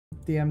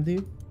DM'd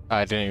you?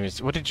 I didn't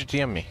even. What did you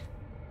DM me?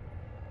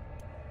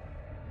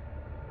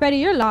 Freddy,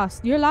 you're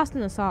lost. You're lost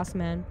in the sauce,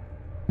 man.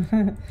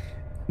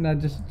 No,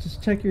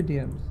 just check your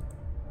DMs.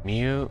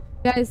 Mute.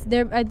 Guys,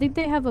 I think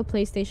they have a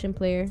PlayStation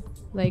player,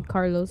 like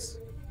Carlos.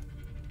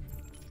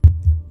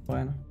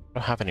 Bueno. I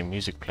don't have any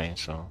music playing,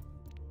 so.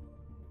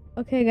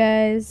 Okay,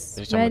 guys.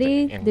 There's some with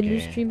Ready? the The new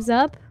in-game. stream's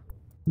up.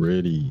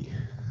 Ready.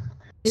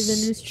 Is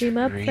the new stream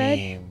up, Fred?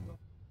 Stream.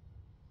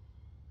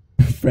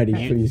 Freddy,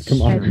 please,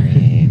 come on.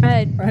 Stream.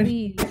 Fred,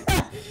 Ready?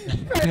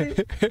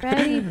 please.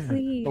 Freddy,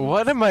 please.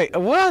 What am I?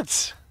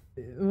 What?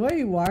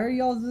 Wait, why are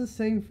y'all just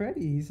saying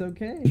Freddy? He's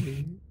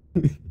okay.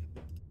 What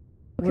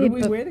Okay, are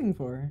we but- waiting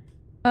for?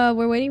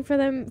 We're waiting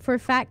for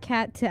Fat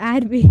Cat to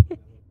add me.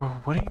 What?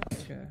 Are you...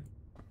 Okay.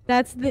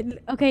 That's the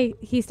okay.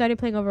 He started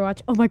playing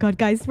Overwatch. Oh my God,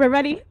 guys, we're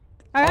ready.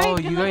 All right. Oh,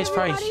 come you on, guys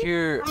probably everybody.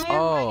 hear. I am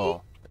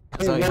Oh.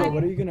 I thought you-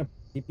 What are you gonna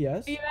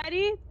DPS? Are you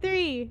ready?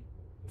 3,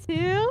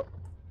 2.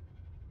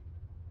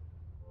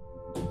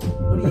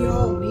 What do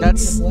y'all need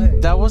That's to play?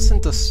 that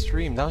wasn't the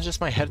stream. That was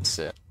just my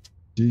headset.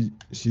 She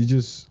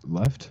just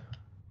left.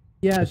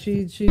 Yeah,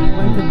 she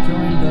went to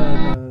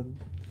join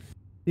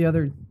the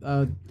other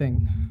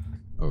thing.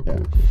 Oh,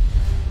 cool.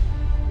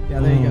 Yeah,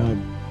 there you go.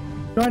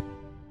 Join.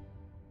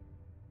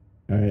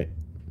 All right.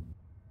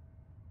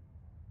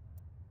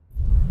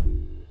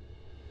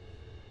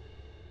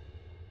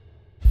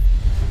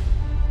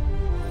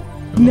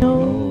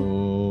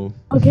 No.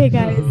 Okay,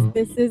 guys,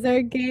 this is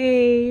our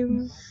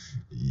game.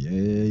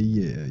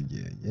 Yeah.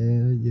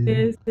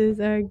 This is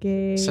our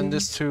game. Send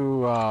this to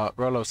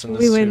Rolo. Send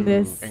this We to win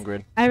this.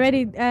 Ingrid. I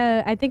already.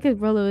 I think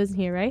Rolo is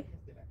here, right?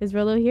 Is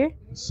Rolo here?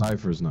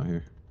 Cypher's not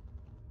here.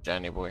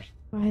 Johnny boy.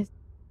 What?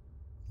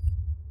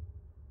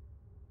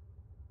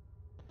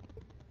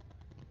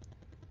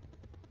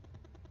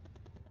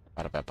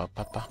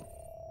 Ba-da-ba-ba-ba-ba.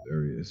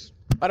 There he is.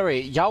 By the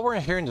way, y'all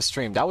weren't hearing the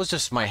stream. That was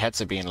just my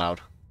headset being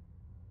loud.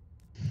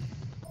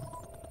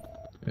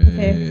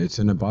 It's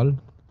in Nepal.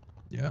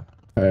 Yeah.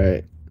 All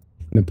right.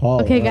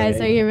 Nepal. Okay, guys,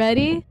 are you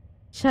ready?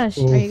 Shush.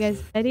 Are you Oof.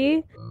 guys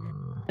ready?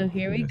 So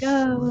here we yes.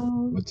 go.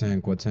 What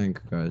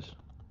tank, guys?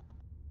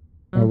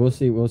 We'll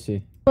see. We'll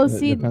see. We'll It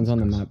see. depends on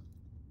the map.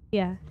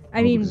 Yeah. I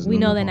Oh, mean, because we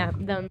no know the Nepal.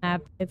 map. The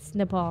map. It's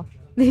Nepal.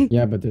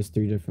 Yeah, but there's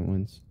 3 different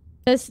ones.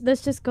 Let's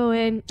just go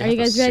in. They Are you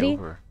have a guys ready?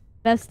 silver.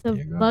 Best of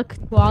There you go. luck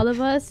to all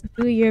of us.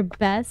 Do your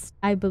best.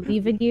 I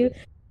believe in you.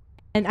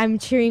 And I'm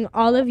cheering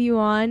all of you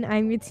on.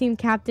 I'm your team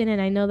captain,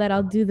 and I know that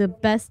I'll do the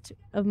best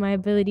of my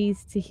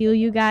abilities to heal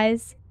you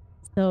guys.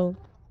 So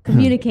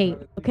communicate,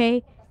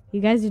 okay?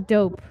 You guys are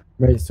dope.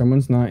 Wait,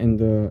 someone's not in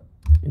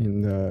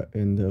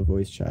the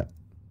voice chat.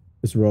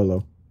 It's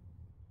Rolo.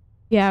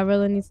 Yeah,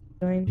 Rolo needs to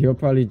join. He'll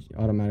probably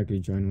automatically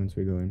join once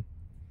we go in.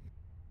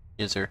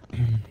 Yes, sir.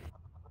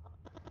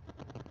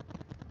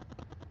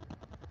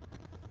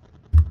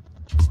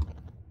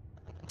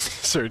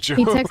 Sergio.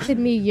 He texted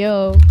me,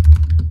 yo.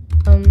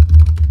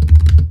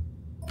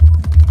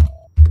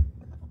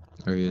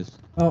 There he is.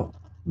 Oh.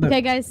 Look.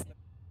 Okay, guys.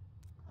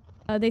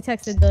 They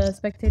texted. The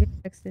spectator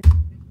texted.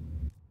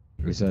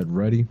 He said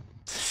ready.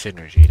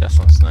 Synergy. That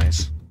sounds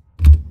nice.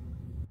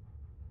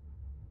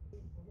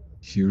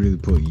 She really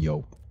put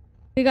yo.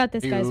 We got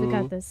this, guys. We You.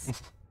 got this.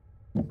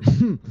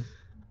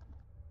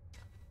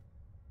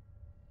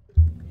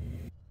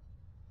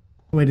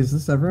 Wait, is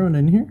this everyone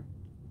in here?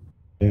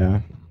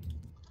 Yeah.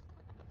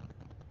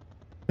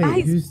 Wait,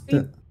 Guys, who's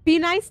the? Be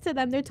nice to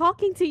them. They're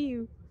talking to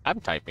you. I'm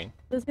typing.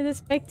 Those are the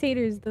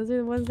spectators. Those are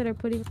the ones that are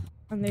putting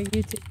on their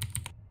YouTube.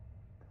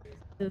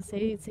 So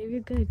say you're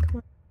good. Come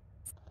on.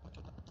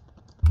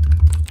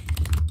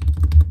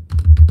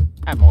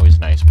 I'm always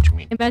nice. What you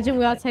mean? Imagine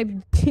we all type.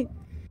 Good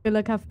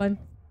luck. Have fun.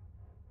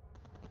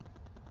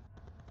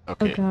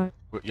 Okay. Oh God.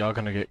 Y'all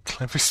gonna get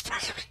clever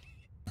spider.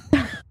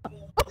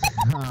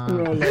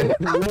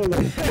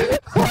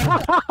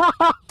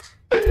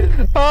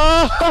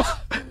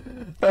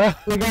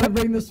 We gotta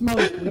bring the smoke.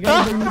 We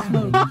gotta bring the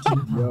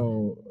smoke.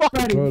 Yo.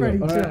 Freddy,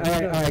 Freddy. Alright,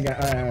 chill.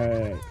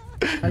 alright.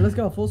 Alright, let's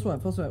go. Full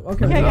sweat. Full sweat.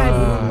 Okay. Okay, guys.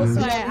 Uh, We'll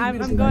sweat.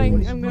 I'm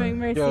going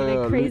mercy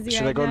like crazy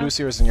Should right I go now.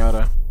 Lucy or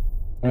Zenyatta?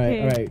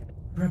 Okay. Alright.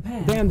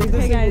 Prepare. Damn, they Okay,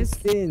 just guys.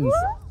 skins.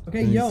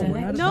 Okay, yo. We're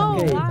not No,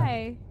 Okay.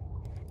 why?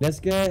 Let's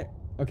get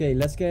what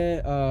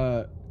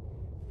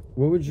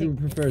would you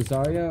prefer,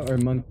 Zarya or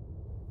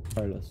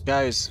Carlos?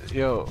 Guys,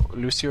 yo,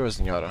 Lucy or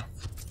Zenyatta?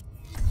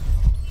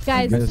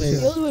 Guys, Let's a say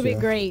shield would be Lucia.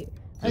 great.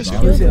 A Lucia.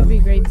 shield would be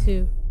great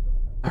too.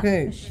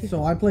 Okay,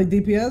 so I play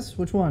DPS.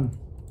 Which one?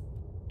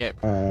 Show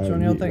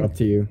y'all think. Up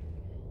to you.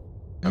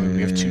 I mean,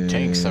 we have 2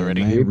 tanks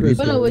already. Reaper.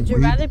 But would you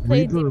rather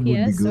play Reaper would be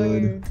DPS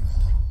good. or?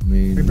 I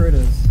mean, Reaper it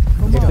is.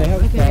 If they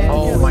have Okay, Pharah,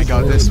 Oh my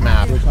god, this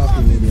map. switch off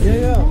immediately.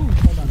 Yeah.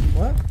 Hold on.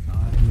 What?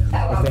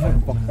 If they have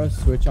Pharah,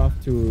 switch off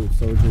to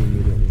Soldier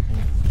immediately.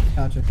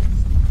 Gotcha.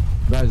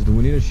 guys, do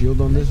we need a shield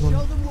on this one?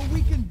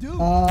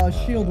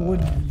 Shield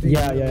would be.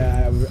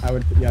 Yeah, I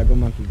would. Yeah, go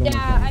monkey. Go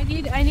Yeah,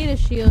 monkey. I need a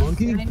shield.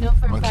 Monkey? I know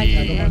for a fact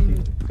Monkey. that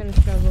I'm gonna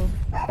struggle.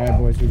 All right,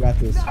 boys, we got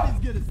this.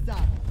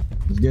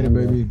 Let's get it,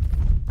 baby.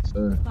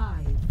 Sir.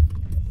 5,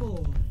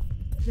 4,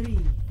 3,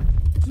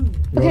 2.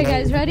 Okay,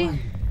 guys, ready?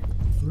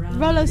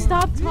 Rolo,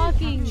 stop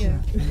talking.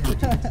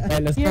 Hey,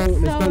 let's You're go.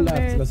 Let's so go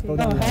left. Let's go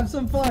No, down have left.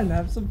 some fun.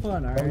 Have some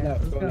fun. All right.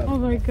 left, Let's go go. left. Oh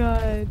my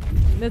god.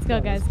 Let's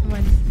go, guys. Come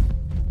on.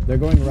 They're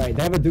going right.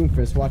 They have a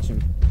Doomfist. Watch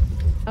him.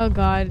 Oh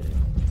god.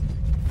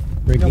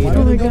 Brigade. why Oh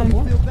don't my we go god. to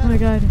point? Oh my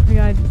god. Oh my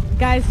god.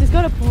 Guys, just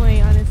go to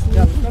point, honestly.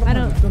 Yeah, let's go to I point.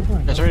 don't. Let's go to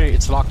point.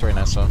 It's locked right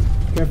now, so.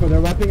 Careful.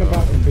 They're wrapping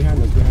about behind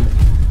us. Behind us.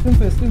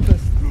 Doomfist.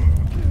 Doomfist.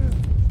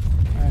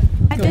 Alright.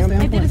 I Let's go.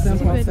 did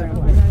Stand a point. Stand point. stupid. Stand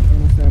Oh point. my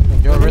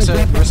god. Yo,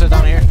 Rissa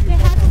down here. They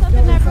have stuff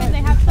in that room. They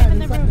have stuff in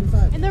the room.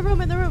 Inside. In the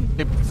room. In the room.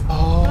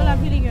 Oh. Roll, I'm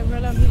healing you.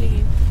 Roll, I'm healing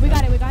you. We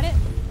got it. We got it.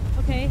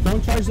 Okay.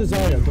 Don't charge the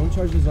Zarya. Don't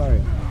charge the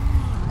Zarya.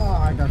 Oh,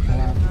 I got cut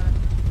out.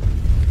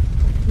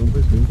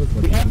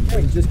 We have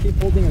points. Just keep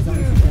holding as long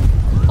as you can.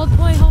 Hold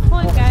point,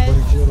 guys.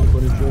 Whoa,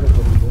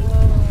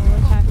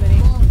 what's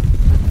happening?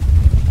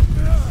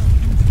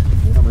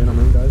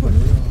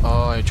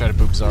 Oh, I tried to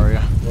boop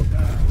Zarya.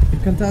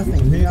 Keep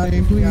contesting. We got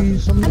it. We got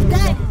it. I'm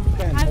dead.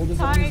 Hold I'm as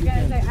long sorry, as you guys.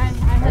 can. I had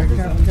Alright, this.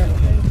 careful, careful.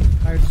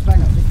 Alright, just back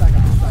up. Just back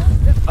up.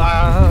 Just back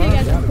up. Okay,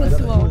 guys, I'm close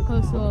to wall.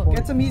 Close to wall.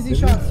 Get some easy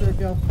shots,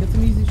 Sergio. Get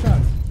some easy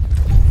shots.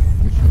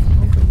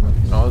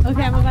 Oh,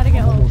 Okay, I'm about to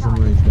get ult.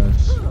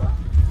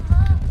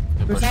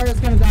 The Zarya's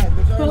gonna die.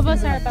 The Zarya's Two of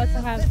us gonna are die. about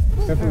to have.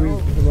 Careful.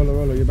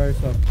 Roller. You're by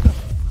yourself.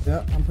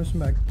 Yeah, I'm pushing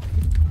back.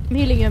 I'm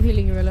healing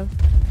you, Rolo.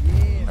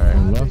 alright.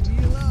 Left.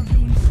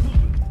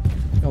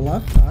 Go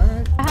left.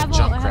 Alright. I have ult.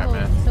 Jump I have crap, ult.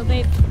 man. So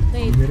they.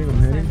 I'm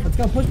hitting. Let's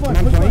go. Push point.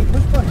 I'm Push point.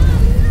 fine. Push point.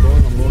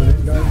 I'm going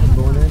in, guys. I'm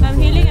going in. I'm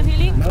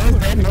healing. No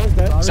one's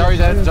dead. Zarya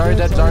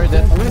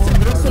dead.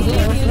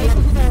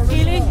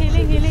 Healing.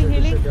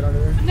 Get out of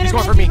there. I'm gonna He's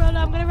going res for me. you, Rolo.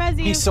 I'm gonna res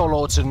you. He's so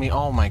low to me.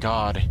 Oh my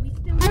god.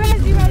 I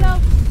res you, Rolo.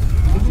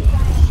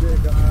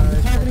 Shit,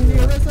 guys. Happening to you,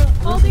 Rissa.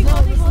 Holding.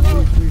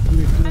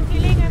 Please. I'm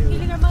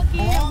healing our monkey.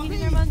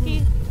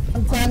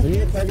 I'm We trying. need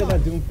to target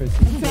that Doomfist.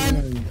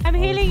 I'm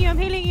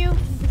healing you.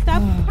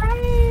 Stop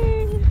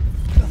crying.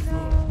 No.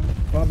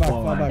 Fall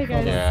back. Okay,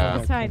 guys. Yeah.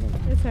 It's fine.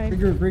 It's fine.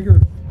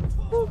 Regroup.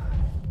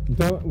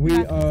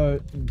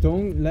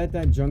 Don't let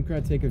that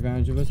Junkrat take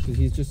advantage of us because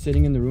he's just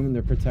sitting in the room and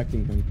they're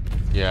protecting him.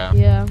 Yeah.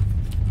 Yeah.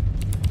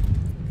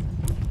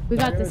 We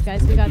got this,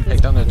 guys. We got this.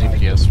 Take down the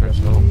DPS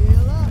first, though.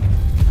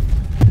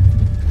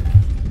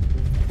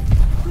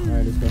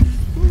 Alright, let's go.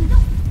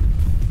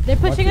 They're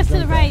pushing Watch us the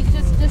to the jump right.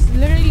 Just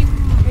literally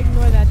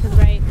ignore that to the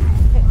right.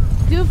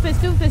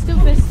 Doomfist.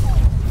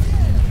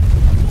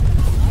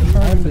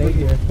 I'm late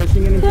here.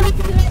 Pushing in and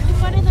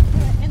One in the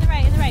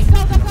right. Go.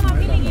 I'm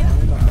healing you.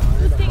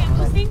 I'm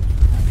boosting.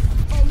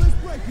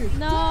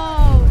 No.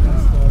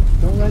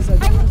 Don't res that.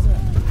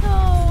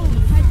 No.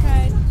 I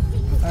tried.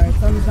 Alright,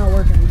 something's not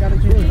working. We gotta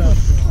change it up.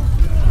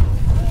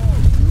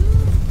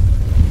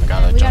 I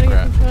got a We gotta jump get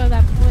rat. control of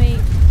that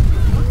point.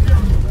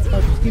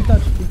 Touch, keep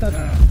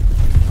touching.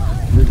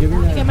 We're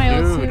giving Get that. my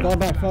ult Dude. too.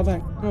 Fall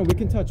back. No, we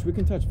can touch.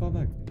 Fall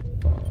back.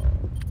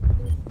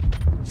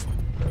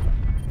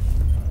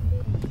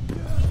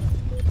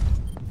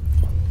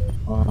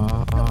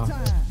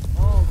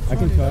 I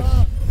can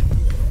touch.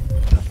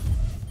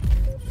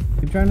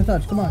 Keep trying to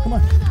touch. Come on.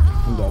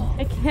 I'm dead.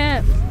 I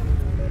can't.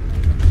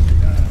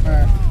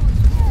 Alright.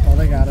 Oh,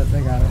 they got it.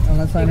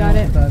 Unless I They got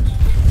know it. to touch.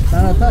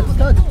 No,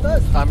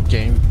 touch. I'm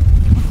game.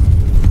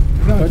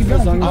 Keep going. Touch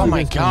as long as Oh you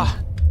my can. god.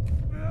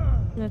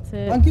 That's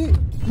it. Monkey.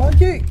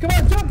 Come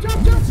on, jump.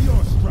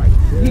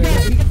 He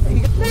got it.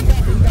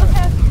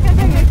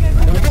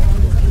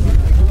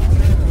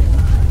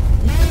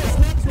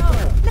 Let's go.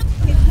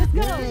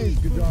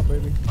 Good job,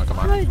 baby. Oh, come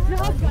on. Good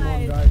job,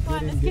 guys. guys. Come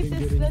on, Get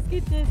in. let's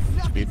get this.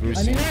 Speed I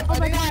boost. need it. Oh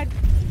my god.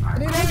 I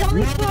need There's it.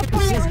 only 2 on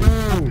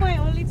point.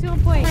 Only 2 on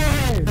point.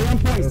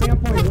 Stay on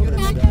point. I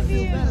love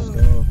you.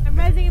 I'm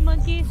resing you,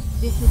 monkey.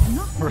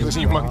 Where's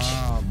you monkey?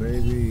 Ah,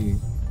 baby.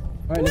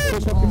 Alright, let's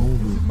push up.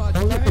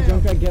 Don't let the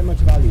Junkrat get much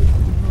value.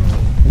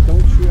 And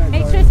don't shoot at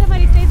Make Zarya. sure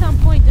somebody stays on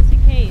point just in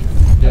case.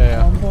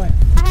 Yeah. On point.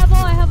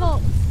 I have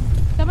ult.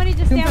 Somebody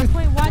just stay on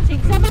point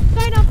watching. Somebody's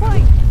going on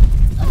point.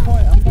 I'm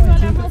point.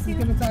 Doomfist He's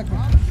gonna attack me.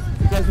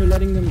 You guys are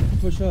letting them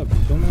push up.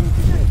 Don't let them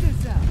push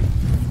up.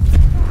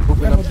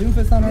 Careful,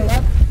 Doomfist on our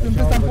left.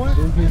 Doomfist on point.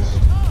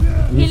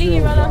 Healing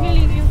you, Rolo.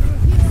 Healing you.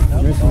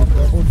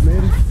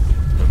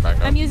 Back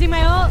up. I'm using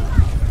my ult.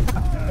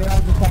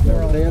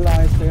 Stay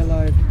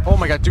alive. Oh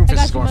my god, I Doomfist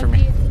got is you, going for me.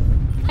 monkey.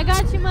 I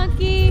got you,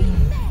 monkey.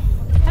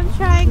 I'm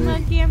trying,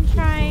 monkey. I'm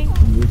trying.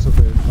 It's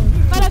okay, it's fine.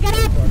 Rolo, get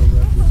up.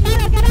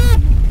 Rolo, get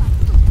up.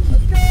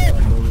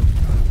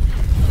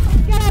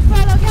 Get up,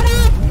 Rolo. Get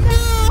up.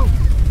 No.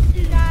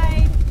 He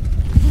died.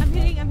 I'm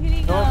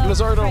hitting. No,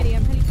 Blizzardo. Freddy.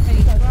 I'm hitting Freddy.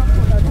 We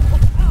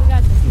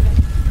got this.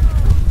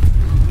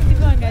 Keep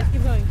going, guys.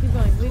 Keep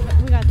going.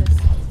 We got this.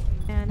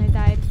 And I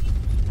died.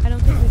 I don't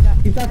think we got.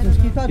 Keep touching.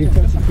 Keep touching.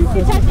 Keep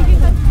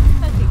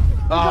touching.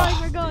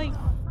 We're going.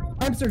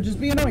 Hamster, just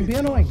be annoying.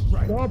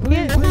 No,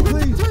 please. No,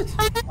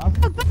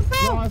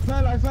 I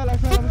fell. I'm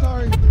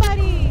sorry.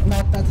 Somebody. No,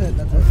 that's it.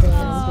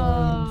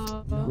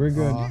 Oh. We're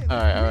good.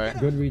 Alright.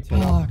 Good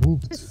retail. We're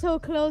so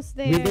close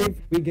there.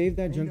 We gave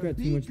that Junkrat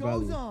too much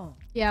value.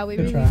 Yeah, we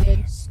Good really try.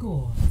 did.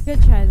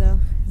 Good try though.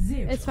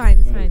 It's fine.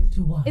 It's fine.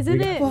 Isn't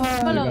We it?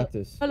 got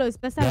this. Follow. It's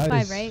best out of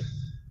 5, right?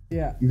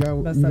 Yeah. You guys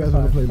Best want out to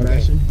of play five.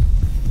 Bastion?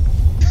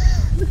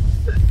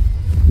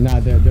 Nah,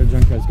 their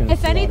Junkrat's gonna.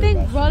 If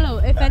anything, Rolo,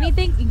 if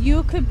anything,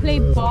 you could play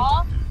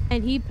ball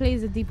and he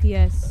plays a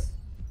DPS.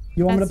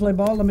 You want me to play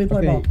ball? Let me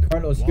play ball.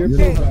 Carlos, you're You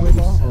playing know how to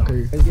play ball?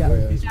 Okay.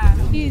 Yeah.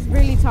 Yeah, he's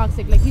really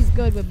toxic. Like he's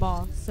good with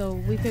ball, so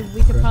we could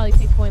probably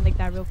take point like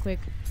that real quick.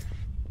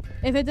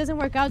 If it doesn't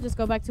work out, just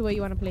go back to what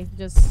you want to play.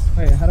 Just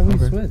Wait, how do we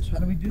switch? How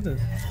do we do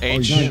this?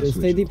 H.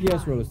 Stay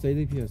DPS, Rolo. Stay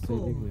DPS. Stay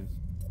DPS.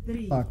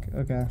 Fuck.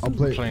 Okay. I'll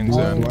play. Playing Do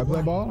Zen. I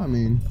play ball? I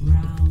mean,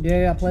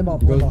 Yeah. Play ball.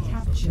 Play ball.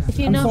 if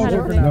you I'm know how soldier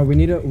to for play. now. No, we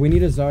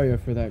need a Zarya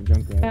for that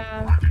Junkrat.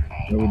 yeah,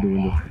 we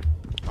do.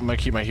 I'm gonna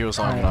keep my heels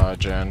on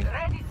Jen.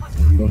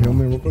 Go heal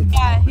me real quick.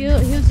 Yeah,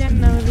 he'll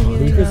generally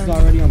healing. Doomfist is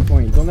already on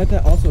point. Don't let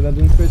that. Also, that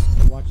Doomfist.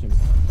 Watch him.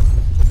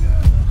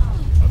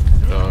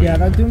 Yeah,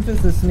 that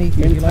Doomfist is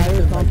sneaky. The He likes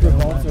entire to comp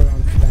revolves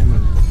around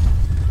spamming.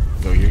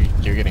 No,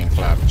 you're getting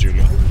clapped,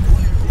 Julie.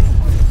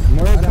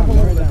 More Back up down. a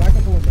little bit. Back up a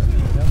little bit.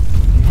 Yep.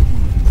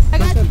 I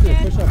got you, Jen.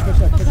 Push up.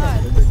 Oh god,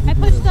 I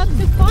pushed up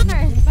too far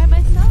by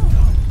myself.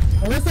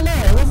 Arista low.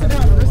 Arista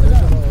down. Arista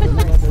down.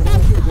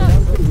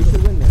 We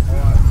should win this.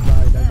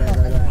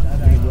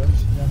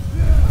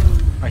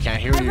 I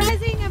can't hear I'm you. rising.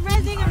 There you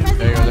go, Carlos,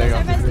 there you go.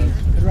 I'm rising.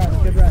 Good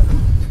run. Good run.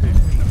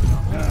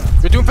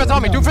 You're doing fist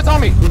on me. I'm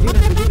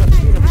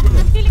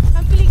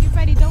healing you,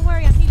 Freddy. Don't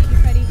worry, I'm healing you,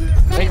 Freddy.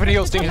 Thank you for the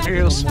heals. Thank you for the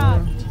heals.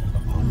 I'm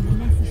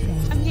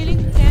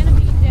healing Jen.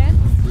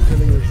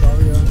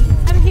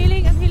 I'm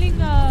healing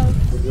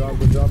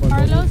Good job.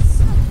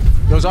 Carlos.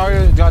 Yo,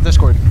 Zarya got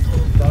Discord.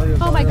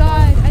 Oh my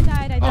god, I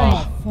died.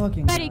 Oh,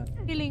 fucking Freddy God.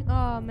 healing.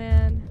 Oh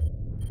man.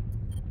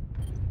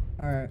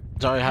 Alright.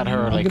 Zarya had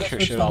her like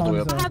Switch shit to all the way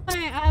up. Hanzo. I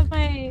have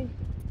my.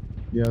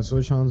 Yeah,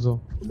 switch Hanzo.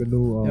 We can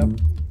do Yep.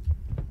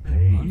 we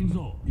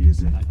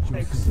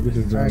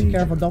can do Alright,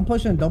 careful. Don't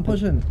push in. Don't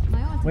push in.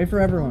 Wait for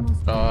everyone.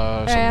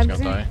 Someone's I'm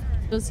gonna die.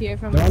 Just here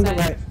from They're the on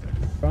the side. right.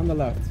 They're on the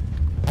left.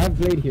 I have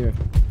Blade here.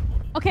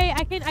 Okay,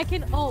 I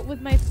can ult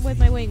with my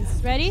wings.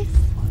 Ready?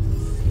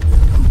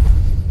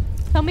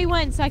 Tell me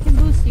when so I can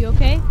boost you,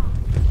 okay?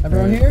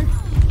 Everyone here?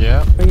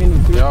 Yeah. Bring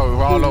in 3, Yo,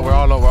 we're all low.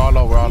 I'm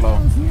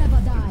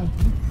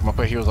gonna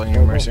put heals on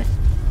you, Mercy.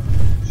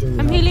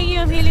 I'm healing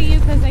you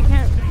because I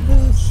can't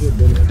boost.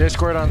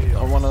 Discord on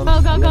one of Go,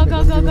 them. go,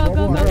 go, go, go, go,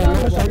 go, go, go.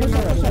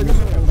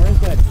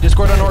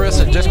 Discord on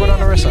Orisa. Discord on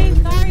Orisa.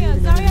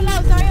 Zarya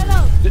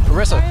low.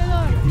 Orisa. Zarya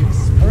low.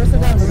 Arista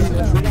down.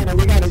 Arista down.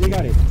 We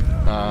got it.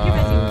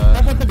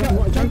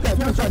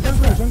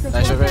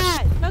 Nice of it.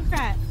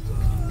 Junkrat.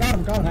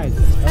 Got him. Nice.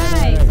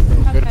 Nice.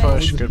 Good Okay.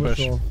 push. Good push.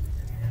 Alright,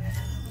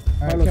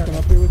 Carlos, come careful.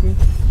 up here with me.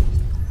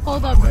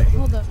 Hold up.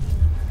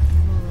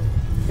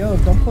 Yo,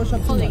 don't push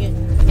up too Holding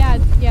much.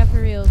 it. Yeah,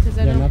 for real. Because I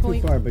Yeah, don't not too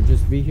point. far, but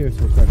just be here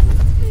so quick.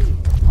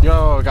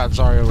 Yo, I got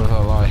Zarya with a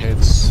lot of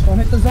hits. Don't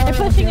hit the Zarya. They're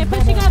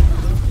pushing up.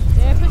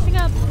 They're pushing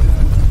up.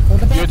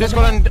 Hold it back. Yo,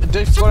 Discord on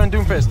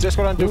Doomfist.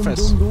 Discord on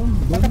Doomfist.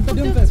 Walk up the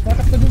Doomfist. Walk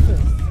up the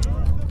Doomfist.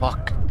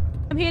 Fuck.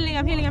 I'm healing.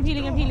 I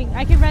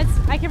can res.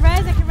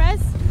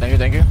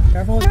 Thank you.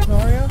 Careful with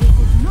Zarya.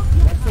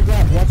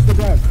 Watch the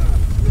grab.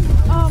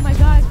 Oh my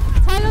god.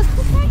 Tyler's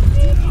protect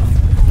me.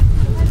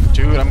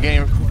 Dude, I'm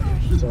getting.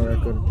 Sorry, I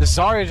couldn't. The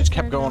Zarya just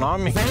kept going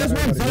on me.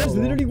 Zarya's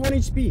literally 1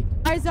 HP.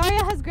 Our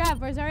Zarya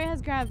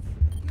has grab.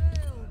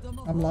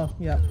 I'm low.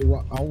 Yeah.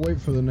 I'll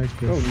wait for the next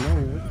Oh push. no,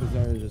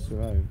 Zarya just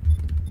survived.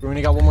 We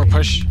only got one more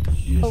push.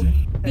 Oh,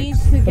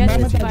 needs to The get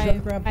moment this that by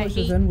Junkrat pushes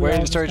heat. in, we all Wait,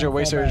 just Sergio. kinda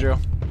Wait, fall back. Sergio.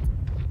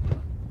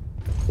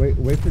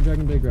 Wait for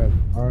Dragon Blade grab.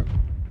 Alright.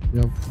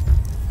 Yep.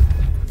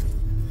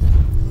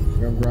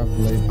 Grab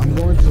blade. I'm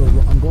going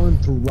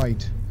to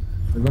right.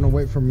 They're gonna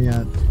wait for me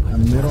at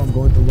middle. I'm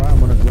going to right. I'm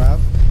gonna grab.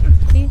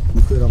 See?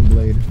 You could on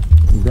blade.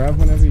 Grab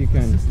whenever you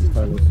can,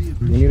 Carlos. You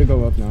need to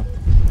go up now.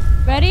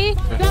 Ready?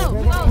 Go.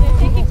 They're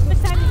taking too much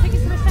time.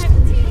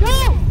 Go.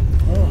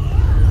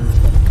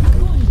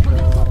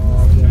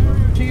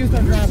 She used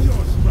her grab.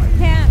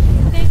 Can't.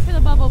 Thanks for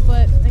the bubble,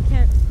 but I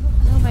can't.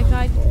 Oh my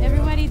god.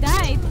 Everybody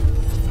died.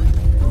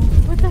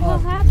 What the hell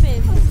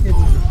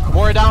happened?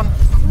 More down.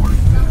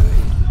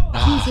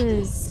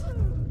 Jesus.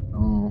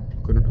 Oh,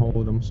 couldn't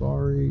hold. I'm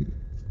sorry.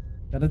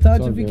 Gotta touch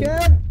It's all if you good.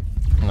 can.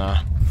 Nah.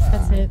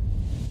 That's it.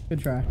 Good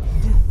try.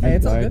 Hey,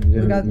 it's all died, good.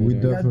 yeah, We got We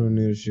definitely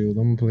need a shield.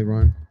 I'm gonna play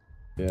Ryan.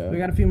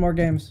 Yeah. a few more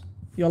games.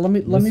 Yo, let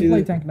me Let's see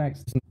play the- tank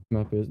next.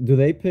 Map is. Do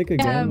they pick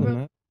again the bro.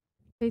 map?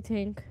 They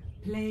tank.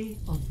 Play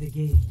of the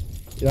game.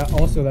 Yeah.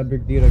 Also, that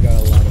Big Dita got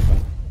a lot of that.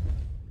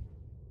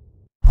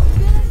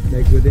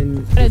 Like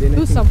within. Gotta I do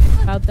think-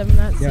 something about them,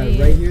 not Yeah, say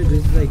right it. here.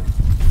 This is like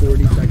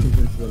 40 seconds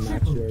into the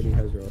match. She already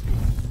has her.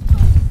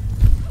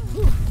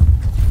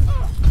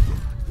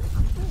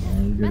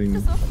 I'm getting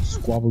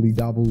squabbly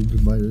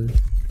dabbled by the.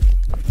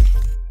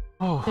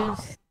 Oh.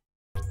 There's-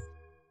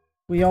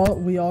 We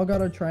all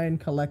gotta try and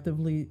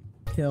collectively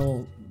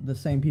kill the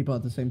same people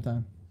at the same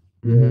time.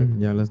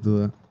 Yeah, let's do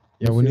that.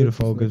 Yeah, we need to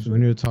focus. We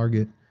need to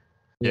target.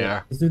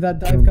 Yeah. Let's do that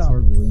dive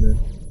comp.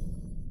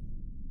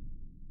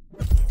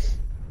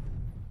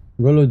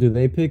 Rolo, do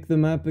they pick the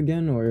map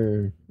again,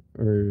 or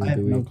I have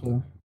do we? no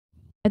clue.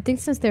 I think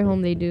since they're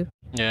home, they do.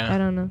 I Yeah.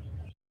 don't know.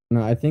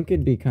 No, I think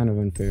it'd be kind of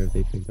unfair if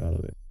they picked all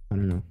of it. I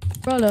don't know.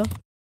 Rolo.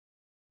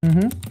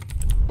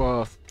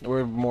 Well,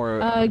 we're more.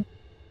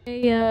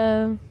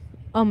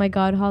 Oh my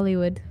God,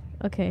 Hollywood.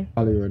 Okay.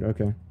 Hollywood,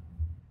 okay.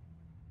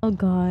 Oh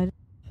God.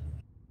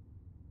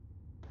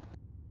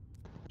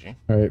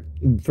 All right.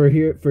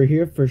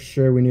 For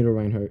sure, we need a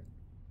Reinhardt.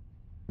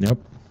 Yep.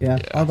 Yeah,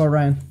 I'll go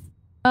Ryan.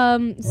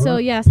 So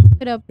yeah,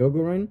 split it up. You'll go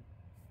Ryan?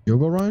 You'll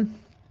go, Ryan?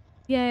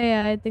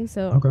 Yeah, I think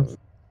so. Okay.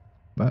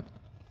 But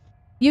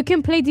You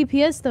can play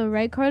DPS though,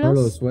 right, Carlos?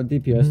 Carlos, what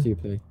DPS do you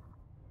play?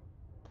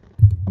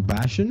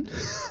 Bastion?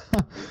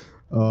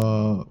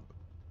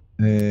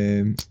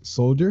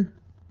 Soldier?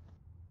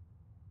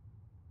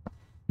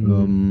 I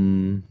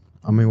mean,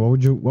 what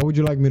would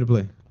you like me to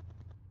play?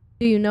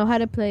 Do you know how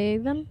to play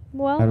them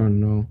well? I don't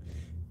know.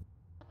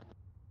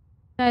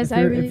 Guys,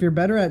 If you're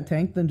better at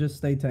tank, then just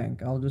stay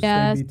tank. I'll just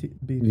Yeah, stay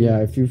BT. Yeah,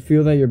 if you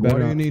feel that you're better,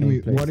 What do you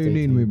need me? What do you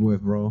need me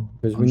with, bro?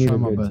 Because I'm we need a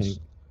trying my good best. tank.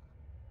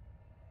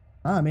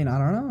 I mean, I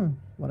don't know.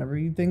 Whatever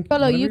you think.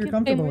 Rolo, Whatever you you're can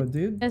comfortable play with,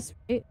 dude. DPS,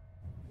 right?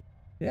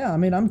 Yeah, I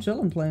mean, I'm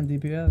chilling playing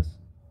DPS.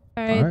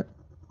 All All right.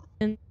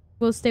 right.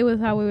 We'll stay with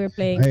how we were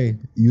playing. Hey,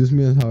 use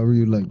me as however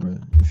you like, bro.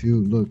 If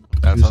you look,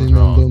 That if you see sounds me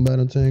I'm wrong. doing bad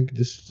on tank,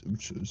 just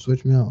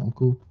switch me out. I'm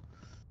cool.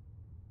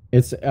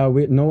 It's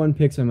no one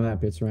picks a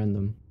map. It's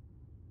random.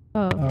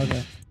 Oh.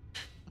 Okay.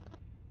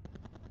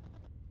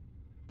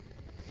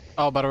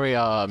 Oh, by the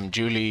way,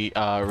 Julie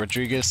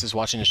Rodriguez is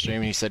watching the stream,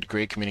 and he said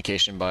great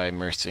communication by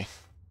Mercy.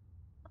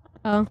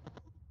 Oh.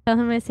 Tell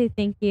him I say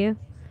thank you.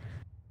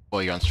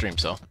 Well, you're on stream,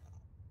 so.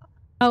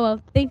 Oh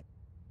well, thank.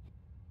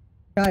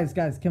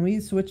 Guys, can we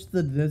switch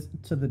to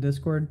the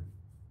Discord?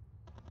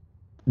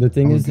 The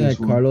thing On is that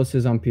PS4. Carlos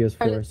is on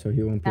PS4, so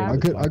he won't be Yeah.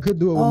 able to I could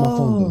do it with my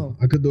phone though.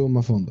 Oh. I could do it with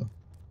my phone though.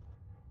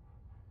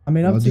 I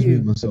mean, I'll up to just mute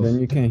you. myself. But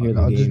then you can't hear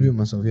the I'll just game. mute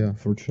myself. Yeah,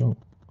 for sure.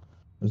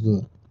 Let's do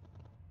it.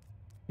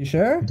 You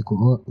sure?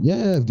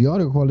 Yeah, if the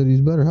audio quality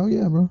is better, hell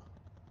yeah, bro. All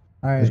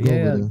right. Let's go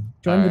Yeah. with it.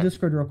 Join the Alright.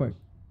 Discord real quick.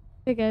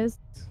 Hey guys,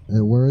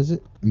 Where is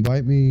it?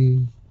 Invite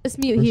me. just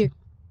mute here.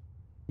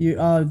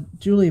 You,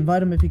 Julie,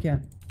 invite him if you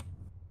can.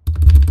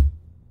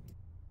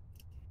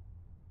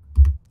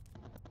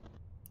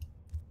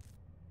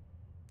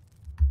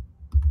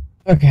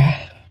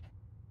 Okay.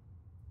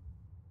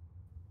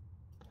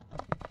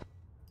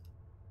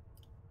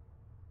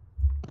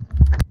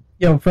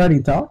 Yo,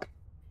 Freddy, talk.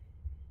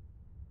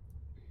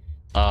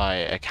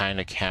 I kind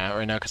of can't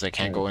right now because I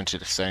can't go into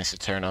the settings to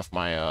turn off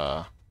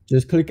my.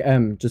 Just click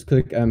M. Just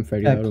click M,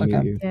 Freddy. Yeah, That'll click mute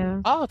M. you.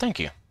 Yeah. Oh, thank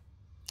you.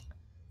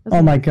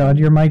 Oh my God,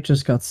 your mic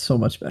just got so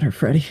much better,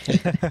 Freddy.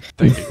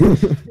 Thank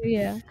you.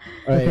 Yeah.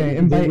 Alright, Okay,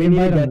 invite we need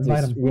to him, get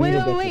invite this. him. We need Wait, to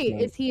wait, get wait.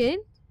 this Is he in?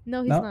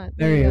 No, he's No, not.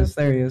 there he you go. is.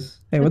 There he is.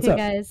 Hey, what's Okay, up?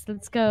 guys,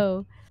 let's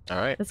go. All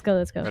right. Let's go.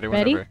 Let's go. Ready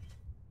Ready? whenever.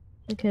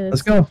 Okay.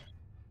 Let's go.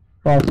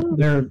 Well,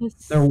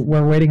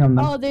 we're waiting on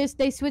them. Oh, they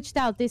switched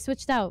out. They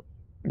switched out.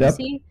 Yep.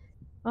 See?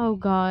 Oh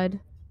God.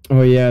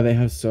 Oh yeah, they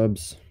have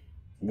subs.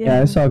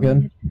 Yeah, it's all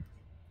good.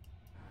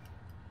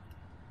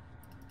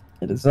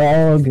 It is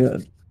all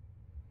good.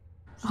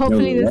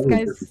 Hopefully No, this that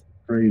was guy's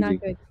crazy.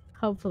 not good.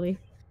 Hopefully.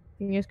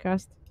 Fingers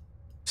crossed.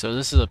 So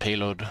this is a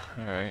payload.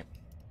 All right.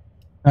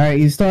 All right,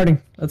 he's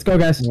starting. Let's go,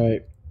 guys.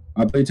 Right.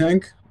 I play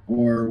tank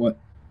or what?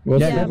 Well,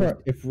 Yeah. so far,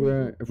 if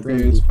we're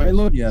Okay, it's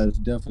payload. Yeah, it's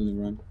definitely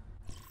run.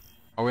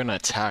 Are we gonna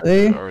attack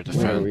Hey. or where are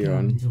defend? we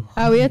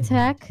on? We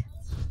attack?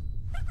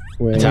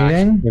 Wait, Attack.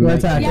 Waiting. It Go might-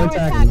 attack. Yeah, Go we're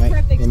attack. attack. might-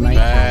 Perfect. it We might- need,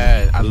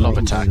 I it love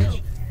might attack.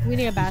 change. we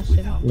need a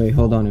bastion. Wait,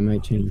 hold on, it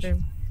might change.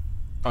 Confirm.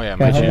 Oh yeah,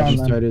 Okay, my hold change. on, Just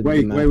then. started the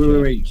Wait, match wait, wait,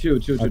 yet. wait. Chill,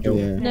 chill, chill, Okay, chill.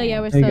 yeah. No, yeah,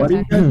 we're Hey, still What do you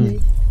attacking. guys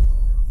need?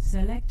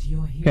 Select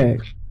your hero.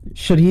 Okay.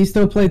 Should he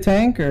still play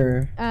tank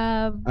or?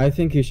 I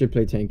think he should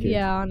play tank here.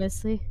 Yeah,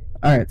 honestly.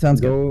 All right, sounds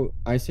good. Go.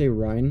 I say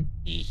Ryan.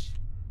 Yeah,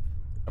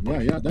 yeah,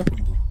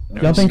 definitely.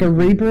 Y'all think a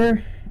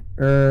Reaper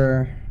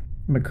or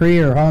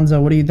McCree or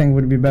Hanzo? What do you think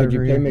would be better Did you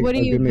for play you? What a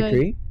do you good good?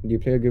 McCree? Do you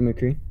play a good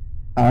McCree?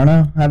 I don't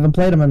know. I haven't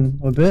played him in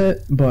a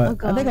bit,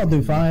 but Oh, I think God. I'll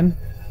do fine.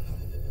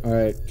 All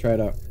right, try it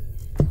out.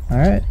 All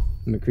right.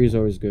 McCree's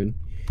always good.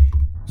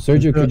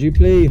 Sergio, could you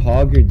play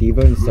Hog or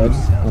Diva instead?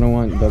 I don't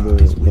want double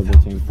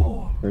tank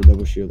or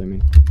double shield. I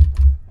mean.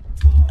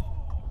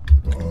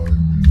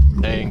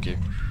 Thank you.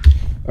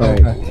 All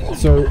right.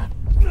 So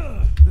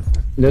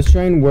let's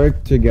try and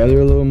work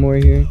together a little more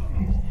here.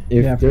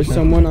 If Yeah, for there's sure.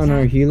 someone on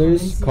our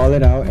healers, call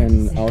it out,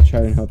 and I'll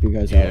try and help you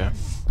guys Yeah. out.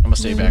 I'm gonna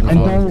stay back.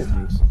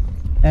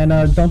 And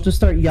on don't just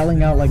start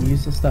yelling out like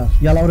useless stuff.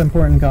 Yell out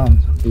important comms.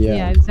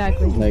 Yeah,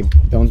 exactly. Like,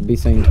 don't be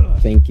saying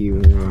thank you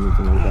or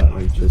anything like that.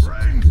 Like, just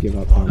give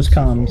up on. Just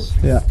comms.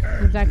 Yeah.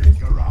 Exactly.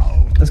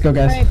 Let's go,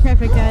 guys. Alright,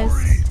 perfect,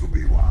 guys.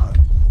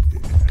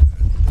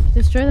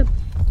 Destroy the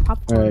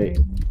popcorn. Alright.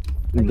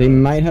 They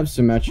might have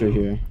Symmetra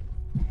here.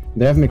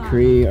 They have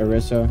McCree,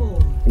 Arissa.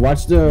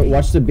 Watch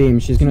the beam.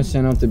 She's gonna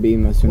send out the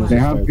beam as soon as They it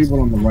have starts.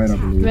 people on the right, I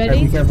believe. Hey,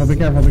 Ready? be careful, be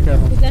careful, be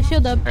careful. Put that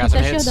shield up. I Put got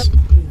some that shield hits. up.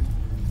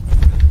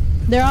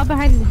 They're all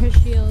behind her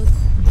shield.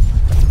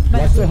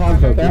 Watch the hog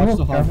hook. Watch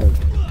the hog hook.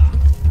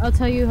 I'll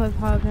tell you if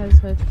hog has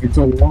hook. It's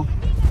a wall.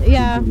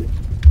 Yeah.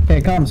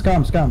 Okay, comes.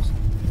 Alright.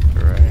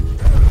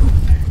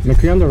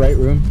 McCree on the right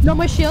room. No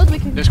more shield. We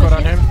can. Discord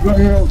on him.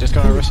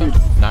 Discord on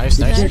Rissa. Nice.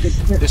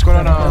 Discord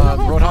on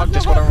Roadhog.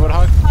 Discord on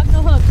Roadhog. Hog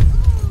no hook.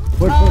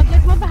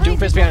 There's one behind.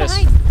 Doomfist behind us.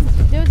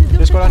 There was a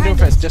Discord on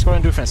behind us. Doomfist. Discord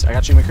on Doomfist. I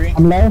got you, McCree.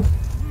 I'm low.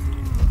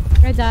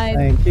 I died.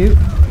 Thank you.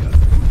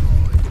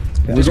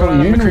 Discord on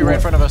McCree right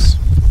in front of us.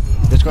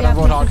 Discord on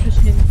Roadhog.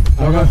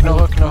 No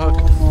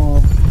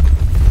hook.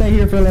 Stay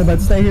here for a little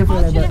bit. Stay here for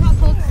a little bit.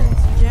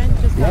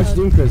 Watch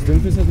Doomfist.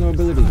 Doomfist has no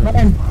abilities. Right?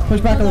 Ryan, push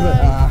back a little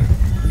bit.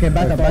 Okay,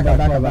 back up.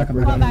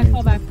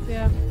 Fall back.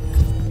 Yeah.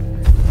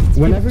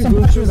 Whenever Some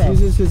Doomfist pressure, though.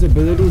 uses his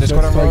abilities, Let's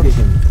let's go to target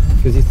him.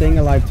 Because he's staying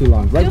alive too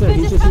long. Right there,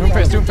 he just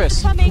used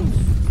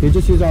Doomfist. He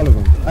just used all of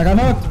them. I got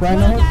hooked. Ryan,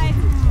 no hook.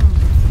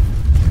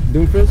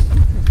 Doomfist?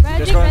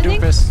 Discord on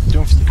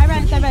Doomfist. I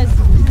res.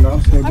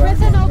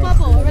 Arista no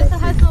bubble. Arista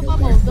has no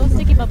bubble. No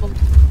sticky bubble.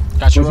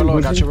 Got you,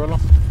 Rolo.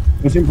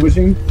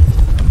 Pushing.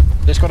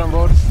 Discord on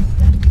Road.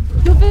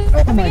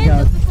 Oh my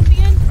god.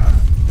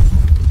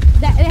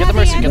 Get the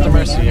mercy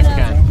if you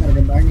can. Gotta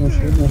get back. No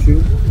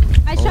shield.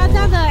 I shot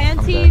down the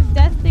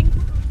anti-death thing.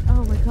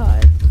 Oh my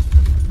god.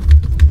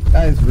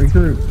 Guys,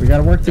 regroup. We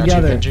gotta work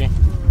together. Got you,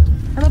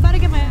 Benji. I'm about to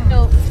get my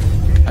ult.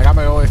 I got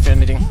my ult if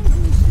anything.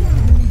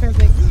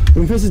 Perfect.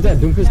 Doomfist is dead.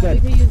 Doomfist Yeah, we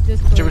dead. can use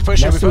Discord. Should we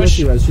push? Watch the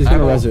Misty res. She's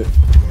gonna res it.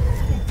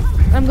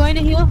 I'm going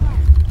to heal.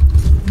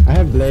 I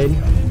have Blade.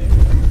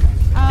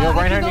 Yo,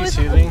 Reinhardt needs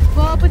healing.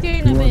 Go up with you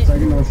in a bit.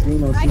 No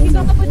shield. I can go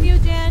up with you,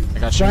 Jan. I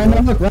got you. Ryan, no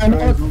hook. Ryan, no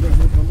Guys, hook. don't get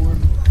hurt no more.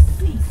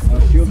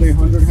 Shield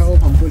 800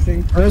 health. I'm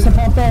pushing. Arista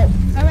popped out.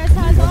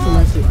 Arista has Watch the ult.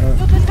 Misty.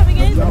 Lupa's coming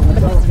in.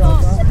 Watch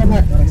out. Come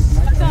back.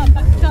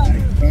 Back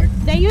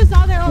up. They used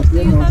all their ults.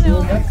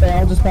 Yep, they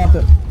all just popped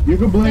it. You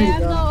can They blade.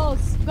 have no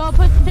ults. Go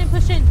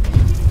push in.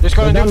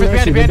 Discord on Down Doomfist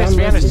Mercy, behind down us.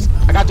 Mercy.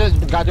 I got Okay,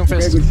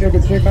 Doomfist.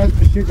 good shit, guys.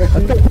 Good shit.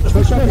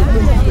 Push up.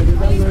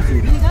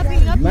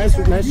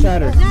 Nice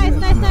shatter.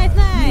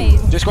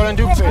 Nice. Discord on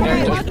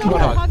Doomfist.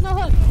 Hog no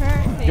hook.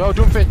 Perfect. Yo,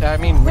 Doomfist. I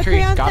mean,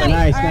 McCree. Got him.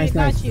 Nice. Alright,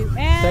 got you.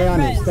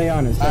 And Stay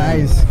on it.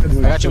 Nice. I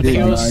got you with the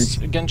Yeah, heals,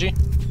 Genji.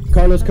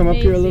 Carlos, come up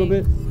here a little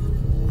bit.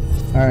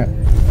 Alright.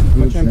 I'm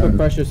gonna try and put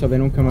pressure so they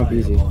don't come up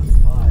easy.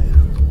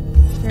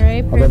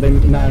 Alright, Although they,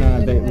 perfect.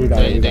 we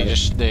got it.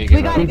 They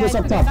We got it, Doomfist guys.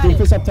 up top.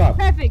 Doomfist up top.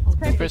 Perfect.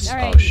 Doomfist?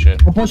 Alright. Oh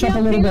shit. We'll push up a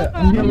little bit.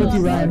 I'm here with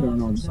you, Ryan.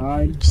 They're on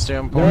side. Stay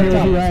on They're point.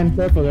 up top. Ryan.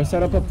 Careful, they're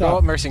set up Go up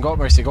top. Mercy. Go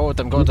with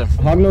them.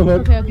 Hog no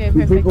hook. Okay, Two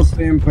people perfect.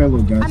 stay in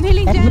payload, guys. I'm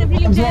healing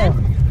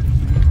Jan.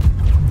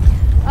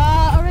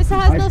 Arista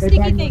has no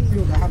sticky thing.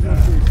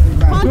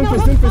 Hog no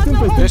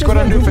hook. Discord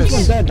on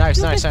Doomfist.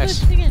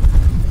 Nice.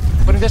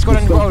 Putting Discord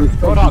on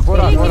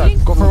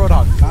Roadhog. Go for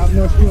Roadhog. I have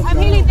no shield. I'm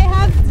healing. They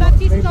have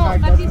Baptiste's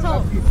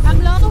ult. I'm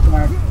low.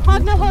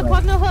 Hog no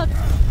hook.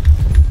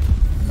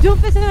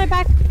 Doomfist in my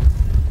back.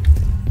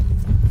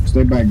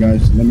 Stay back,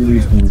 guys. Let me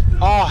respawn.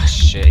 Oh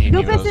shit. He knew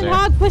I was Doomfist and there.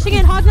 Hog pushing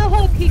in. Hog no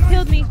hook. He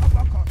killed me.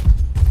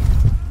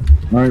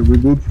 Alright,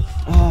 reboot.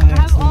 I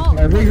have ult.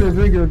 Alright,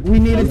 regroup. We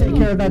need to take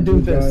care of that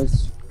Doomfist.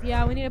 Guys.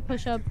 Yeah, we need to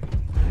push up.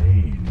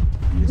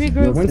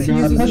 Once he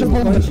uses Push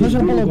his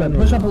up a little bit.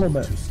 Push up a little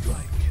bit.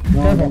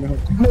 No.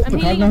 I'm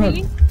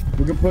healing.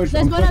 We can push.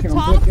 There's I'm one up pushing.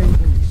 top.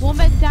 One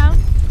bed down.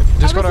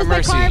 Discord on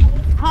Arista's my Mercy.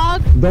 carb.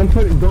 Hog.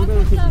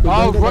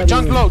 Don't go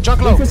Junk low.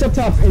 Doomfist up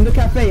top, in the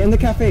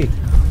cafe.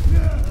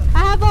 I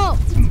have ult.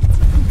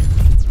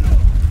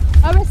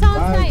 Arista on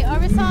site.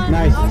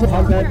 Nice.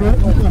 Hog that.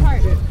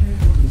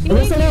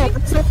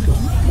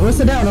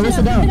 Arista down.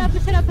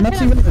 Push it up.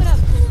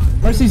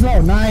 Mercy's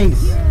low.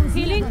 Nice.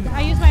 Healing.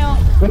 I use my ult.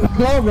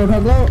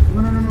 Roadhog low.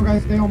 No,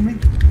 guys. Stay on me.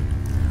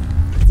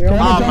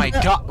 Oh my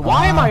god.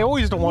 Why am I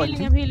always the one?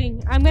 I'm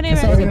healing. I'm gonna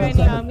rest you right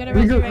now.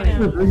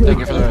 Thank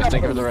you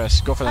for the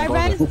rest. Go for them. I Go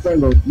res. for them.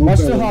 Payload.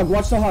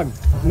 Watch the hog.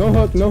 No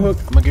hook. I'm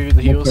gonna give you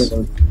the heals.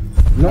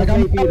 No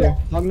vape either.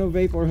 Hog no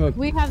vape or hook.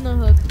 We have no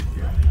hook.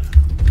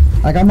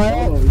 I got my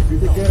ult. If you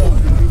could get up.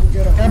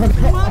 Hog no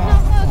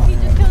hook. He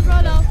just killed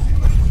Rolo.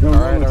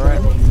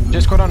 Alright.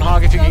 Discord on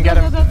Hog if you can get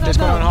him. Go.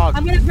 Discord on Hog.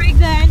 I'm gonna break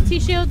the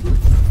anti-shield.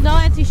 No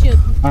anti-shield.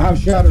 I have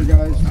shatter,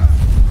 guys.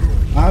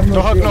 I have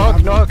No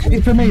hook.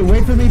 Wait for me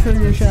for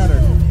your shatter.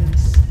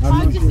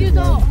 Hog just used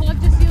ult.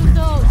 Hog just used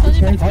ult.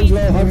 Hog's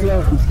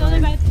low. Still the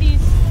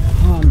Baptiste.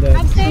 Oh, I'm dead.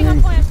 I'm staying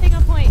on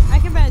point. I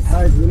can res.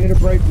 Guys, we need a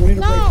break.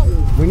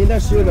 No. We need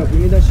that shield up.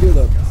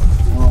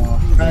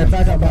 Alright,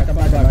 back up.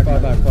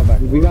 Fall back.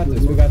 We got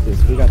this.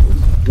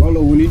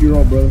 Rolo, we need your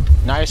ult, brother.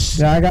 Nice.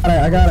 Yeah, I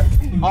got it.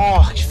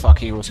 Oh fuck,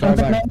 he was Or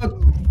coming.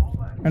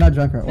 not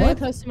Junker. Very What?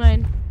 close to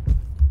mine.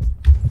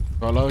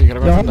 Rolo, you gotta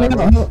Yo, run from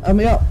that. help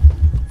me up.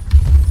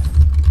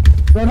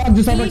 Roadhog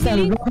just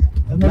overextended.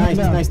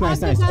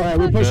 Nice. Alright,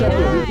 we push up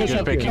here.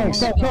 Good pickings.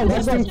 Go.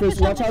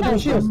 Watch out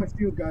those shields.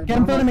 Get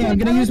in front of me. I'm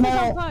gonna use my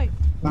ult.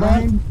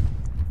 Behind.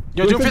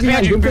 Yo, Doomfist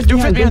behind you. Doomfist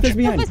behind you.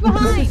 Doomfist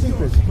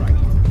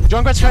behind.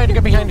 Junkrat's trying to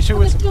get behind you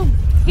too.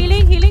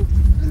 Healing.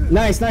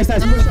 Nice. Push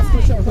up.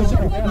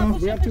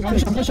 We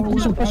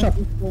position. Push up.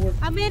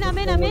 I'm in.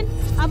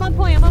 I'm on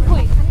point.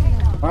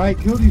 Alright,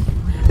 kill these.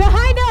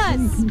 Behind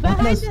us.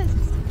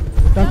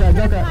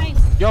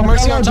 Junkrat. Yo,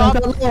 Mercy on top.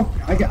 Go slow.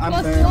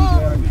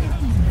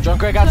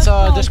 Junkrat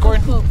got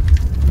Discord.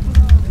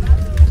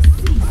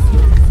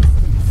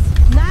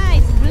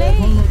 Nice,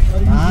 Blade.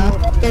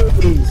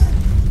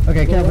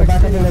 Okay, Kevin,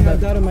 back up a little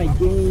bit. Out of my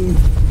game.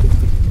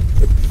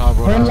 Oh,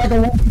 bro. Turn like a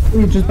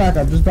 1-2-3, just back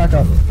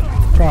up.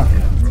 Truck.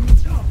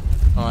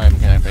 Oh,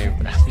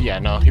 yeah,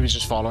 no, he was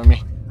just following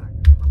me.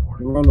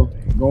 Rollo,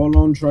 go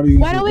alone, try to use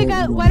Why don't we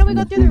go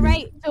through the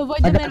right to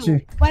avoid the middle?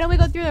 Why don't we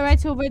go through the right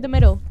to avoid the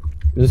middle?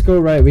 Let's go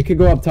right. We could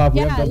go up top.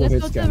 We Yeah, have double let's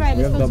hit go to scan. the right,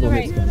 We let's have go to double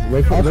the hit right. scan.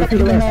 Wait for the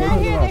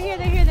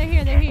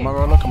They're here. Come on,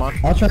 Rollo, come on.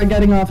 I'll try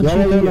getting off a Y'all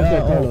alone up there,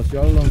 tree. Carlos.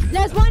 Y'all alone.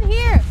 There's one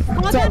here.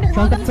 Hold on.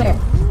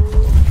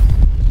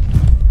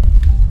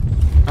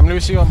 I'm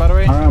Lucio, by the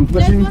way. Alright, I'm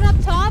There's pushing. one up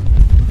top.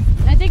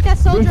 I think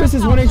that's soldier. This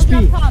is up 1 top, HP.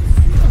 soldier up top.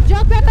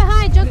 Junkrat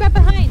behind. Junkrat,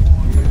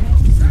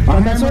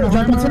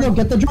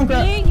 get the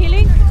Junkrat.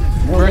 Healing.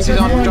 Mercy's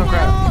on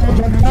Junkrat.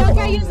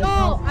 Junkrat used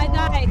ult. I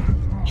died.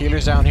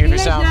 Healers down. They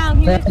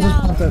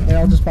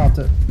all just popped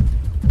it.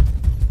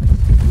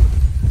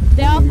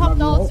 They all popped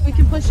ults. We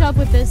can push up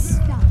with this.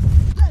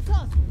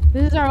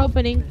 This is our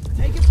opening.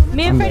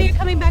 Me and Freddy are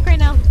coming back right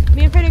now. Go.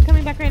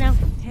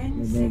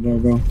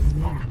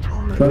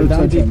 Try to Down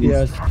touch it.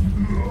 DPS.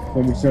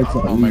 Oh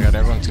my god,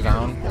 everyone's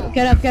down.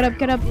 Get up.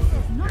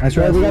 That's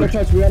Right, right. we gotta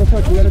touch.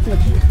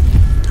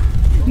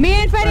 Me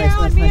and Freddy are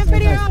on.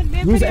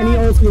 Use any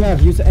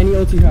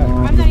ult you have.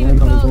 I'm not even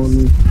close.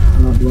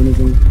 I'm not doing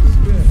anything.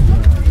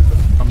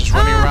 I'm just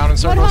running around in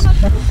circles.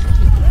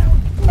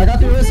 I got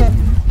the Orisa.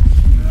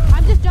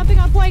 I'm just jumping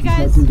on point,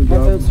 guys. Nothing to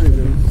go.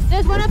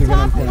 There's one up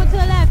top and one to the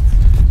left.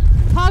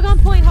 Hog on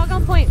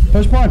point.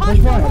 Push point. Hog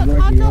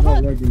no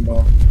hook. Wrecking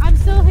ball. I'm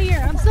still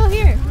here.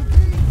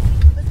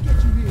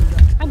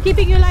 I'm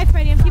keeping you alive,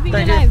 Freddy. Thank you.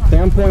 alive. Stay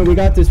on point. We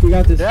got this.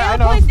 Yeah, I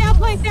know. Stay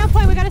on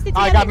point. We gotta stay together.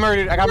 I got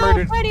murdered.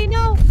 No, Freddy,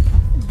 no.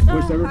 Push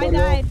I everybody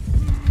died.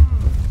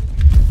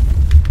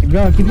 Keep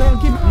going.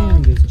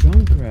 Man, this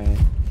Junkrat.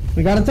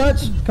 We got a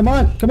touch. Come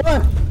on.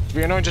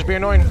 Just be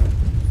annoying.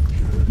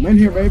 I'm in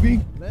here,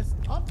 baby.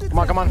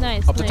 Come on.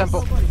 Nice, Up the nice.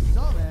 tempo.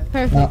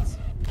 Perfect.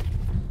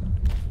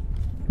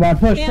 Come on,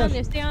 push. Stay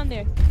on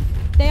there.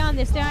 Stay on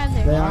it.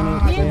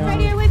 Me and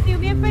Freddy are with you.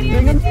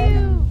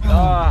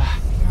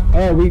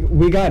 Oh,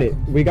 we got it.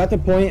 We got the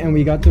point and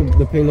we got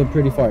the payload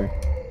pretty far.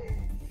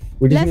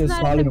 We just need a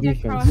Let's not solid even get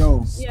defense.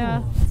 crossed. Yo,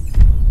 Yeah.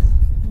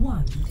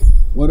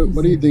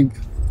 what do you think?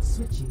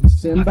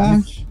 Sim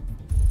bash?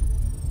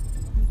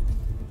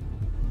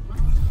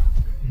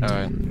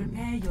 Alright.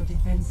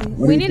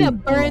 We need to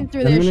burn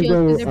through their shields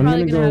because they're I'm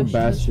probably gonna gonna go have shields.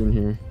 Bastion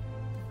here.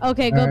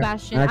 Okay, go Alright.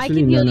 Bastion. Actually, I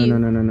can heal you.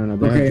 no.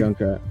 They Okay. have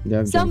Junkrat. They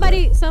have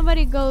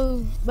Somebody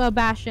go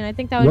Bastion. I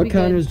think that would What be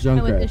good. counters With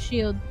Junkrat? the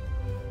shield.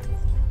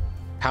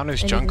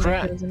 Counters Anything that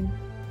Junkrat? goes in.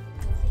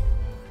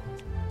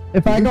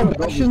 If I go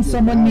Bastion,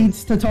 someone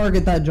needs to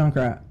target that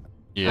Junkrat.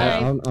 Yeah.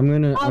 Alright. I'm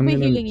gonna be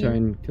healing try you.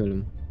 and kill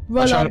him.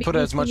 Rollo, trying to be put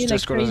as much boosting you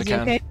Discord as I crazy,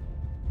 can. Okay?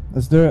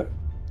 Let's do it.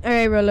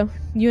 Alright, Rollo.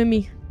 You and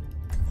me.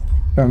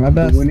 Try my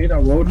best. We need a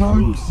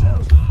Roadhog?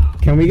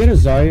 Can we get a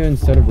Zarya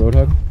instead of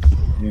Roadhog?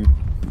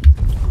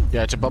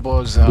 Yeah, to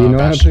Bubbles. Do you know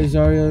how to play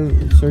Bastion. Zarya,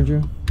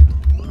 Sergio?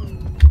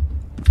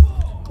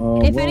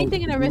 If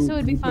anything, an Orisa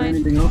would be fine.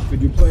 Anything else?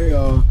 Could you play?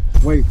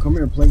 Wait, come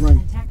here, play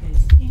rank.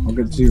 I'll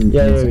get to you.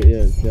 Yeah.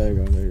 There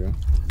you go.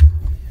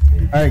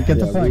 Alright, get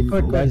the Yeah, point.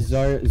 Quick. Guys,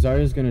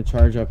 Zarya's gonna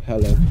charge up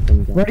hella.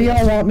 From Where do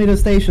y'all want me to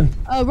station?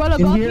 Rollo,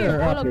 In go up here here. or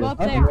Rollo, up go up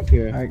here? there. Up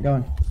here. Alright,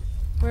 going.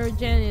 Where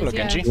Jen is, Look,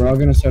 yeah. Genji. We're all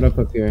gonna set up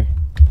here.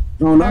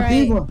 No, not Alright.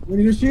 Diva. We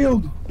need a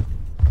shield.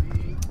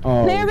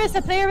 Oh, Play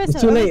Orisa.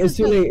 it's too late.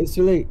 It's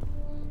too late.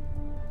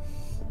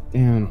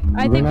 Damn.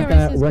 I we're think not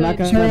Orisa's we're not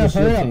good. gonna have a Hurry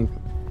shield up. tank.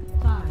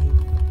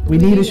 We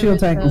need a shield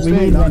tank. Orisa. We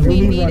need one. We We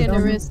need need an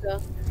one.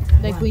 Orisa.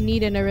 Like, we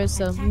need an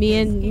Orisa.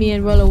 Me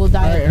and Rollo will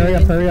die.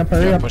 Alright, hurry up.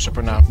 Yeah, push up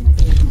for now.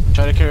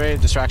 Try to create a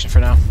distraction for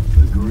now.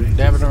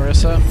 They have an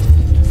Orisa.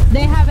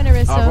 They have an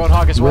Orisa.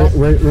 Roadhog as well.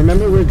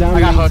 Remember, we're down.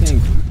 I got one hooked.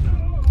 tank.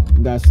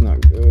 That's not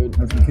good.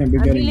 We can't be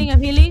I'm getting.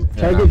 healing.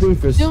 Try to get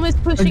Doomfist. Doom is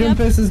Our pushing up.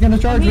 Doomfist is gonna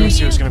charge I'm me. healing see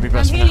you. who's gonna be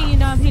best I'm for now. healing you.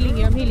 No, I'm healing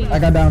you. I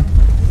got down.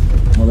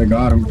 Oh, they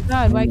got him.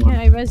 God, why can't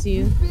I res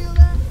you?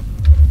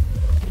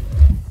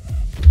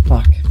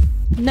 Fuck.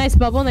 Nice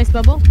bubble.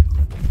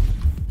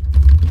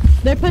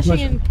 They're pushing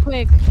in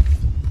quick.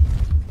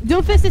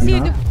 Doomfist is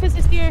here. Doomfist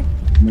is here.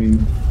 I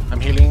mean, I'm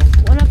healing.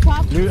 One up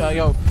top. got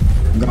Yo,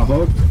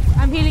 hooked.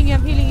 I'm healing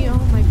you.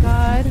 Oh my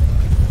god.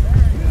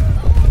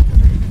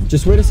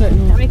 Just wait a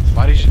second.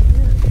 why did you?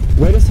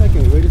 Wait a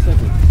second.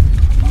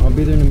 I'll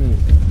be there in a minute.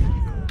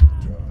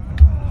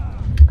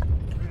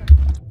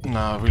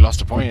 No, we lost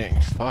the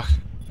point. Fuck.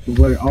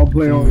 Wait, I'll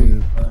play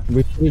on.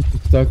 We should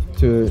have stuck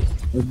to.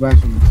 Let's back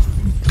him.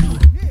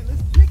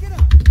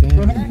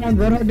 Damn.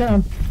 Roadhog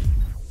down.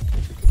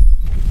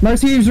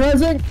 Mercy's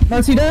rising.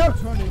 Mercy down.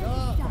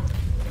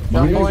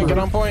 Get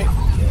on point.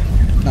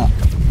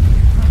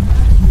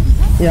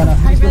 Yeah, no.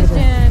 Hi, Res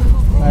Jen.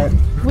 Alright.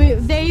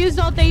 They used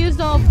both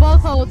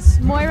ults,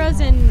 Moira's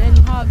and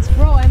Hogs.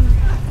 Bro,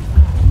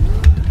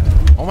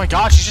 Oh my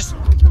god, she's just.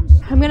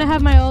 I'm gonna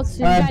have my ult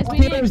soon. Guys, we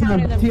need to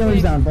counter them.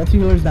 Healers down. Both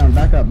healers down.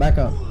 Back up. Back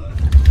up.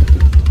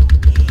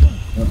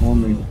 They're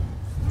on me.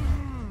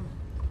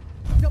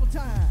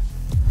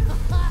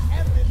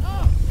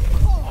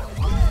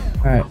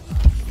 All right.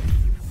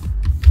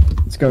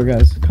 Let's go,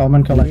 guys. Calm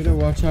and You need collect. to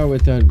watch out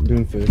with that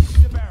Doomfist.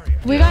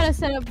 We gotta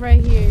set up right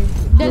here.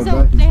 They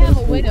have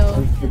a widow.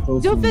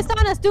 Doomfist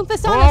on us.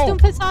 Doomfist on us.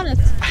 Doomfist on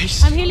us.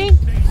 Nice. I'm healing.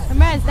 I'm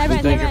res.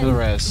 Thank you for the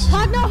res.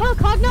 Hog no hook.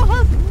 Hog no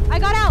hook. I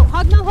got out.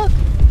 Hog no hook.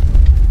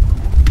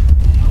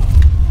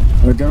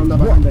 Get on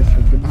behind that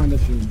shield. Get behind that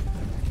shield.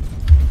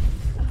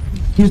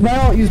 Use my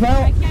ult. Use my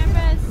I ult. can't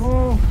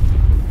res.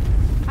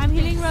 I'm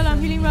healing Rolo. I'm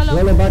healing Rolo.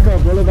 Roll it back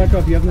up. Roll it back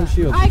up. You have no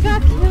shield. I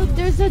got killed.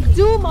 There's a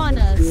Doom on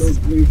us.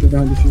 Shield, please get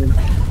behind the shield.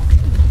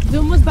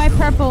 Doom was by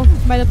purple.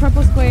 By the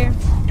purple square.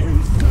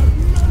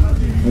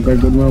 Okay,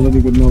 good melody,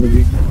 good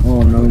melody.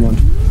 Oh, another one.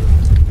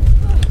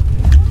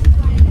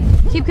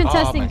 Keep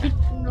contesting. my Keep,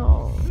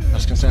 no. I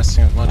was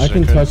contesting as much I as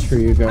can could. touch for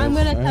you guys. I'm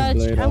gonna I have touch.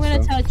 blade I'm gonna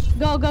also. touch.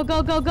 Go, go,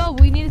 go, go, go.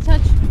 We need to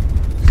touch.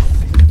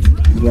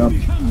 Yep.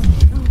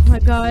 Oh my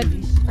god.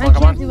 I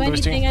Come on, can't do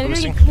boosting, anything. I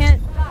literally boosting.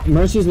 can't.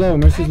 Mercy's low.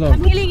 Mercy's low.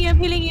 I'm healing you. I'm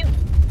healing you.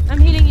 I'm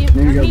healing you.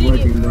 Maybe I'm get healing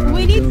working, you. bro.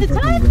 We need to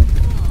touch.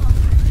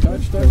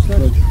 Touch, touch,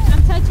 touch.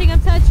 I'm touching.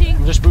 I'm touching.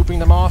 I'm just booping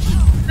them off.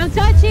 I'm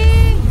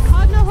touching.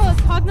 Hog no hook.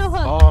 Hog no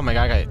hook. Oh my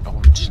god, I got it.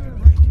 Oh, just.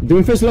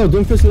 Doomfist low.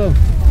 Doomfist low.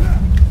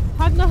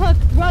 Hog no hook.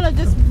 Roller,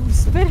 just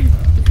spin.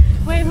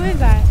 Wait, who is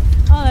that?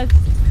 Oh, that's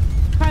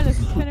Carlos.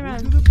 Spin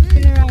around.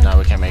 Spin around. No,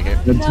 we can't make it.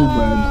 They're too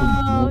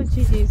bad. No,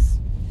 GG's.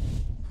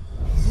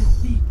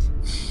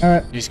 All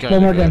right. These guys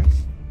One are more good. game.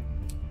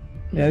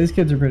 Yeah, these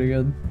kids are pretty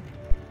good.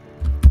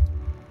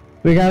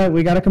 We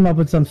gotta come up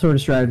with some sort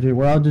of strategy.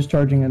 We're all just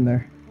charging in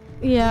there.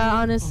 Yeah,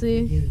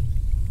 honestly.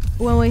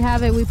 When we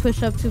have it, we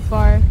push up too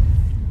far.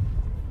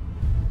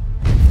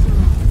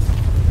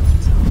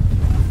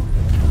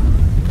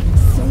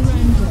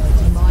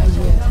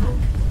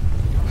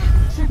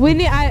 We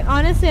need. I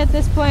honestly, at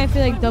this point, I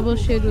feel like double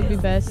shield would be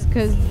best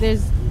because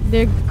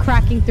they're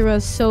cracking through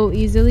us so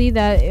easily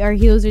that our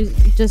heals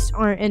just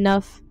aren't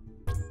enough.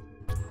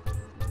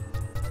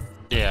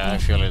 Yeah, I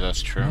feel like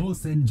that's true.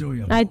 Most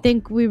enjoyable. I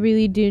think we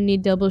really do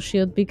need double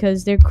shield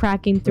because they're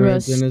cracking through Alright,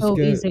 us then so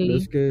let's easily.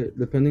 get,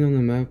 depending on the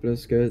map,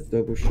 let's get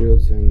double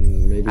shields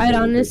and maybe. I'd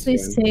double honestly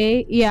baseline.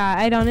 say, yeah,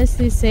 I'd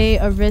honestly say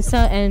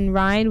Arissa and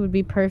Ryan would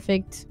be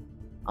perfect.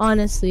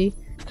 Honestly,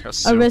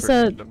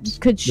 Arissa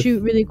could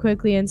shoot really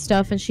quickly and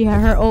stuff, and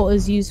her ult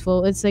is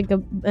useful. It's like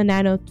a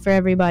nano for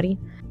everybody.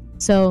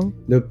 So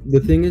The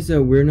thing is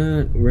that we're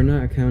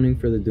not accounting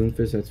for the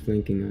Doomfist that's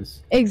flanking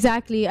us.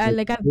 exactly, I've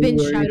been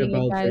We're worried shouting it,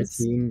 about their guys.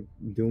 team.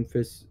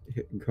 Doomfist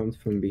comes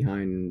from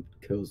behind and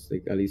kills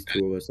like at least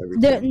 2 of us every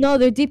time. No,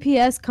 their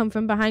DPS come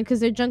from behind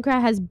because their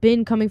Junkrat has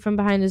been coming from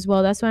behind as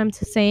well. That's why I'm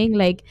saying,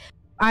 like,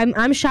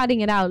 I'm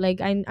shouting it out. Like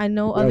I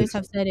know others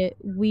have said it.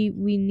 We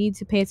need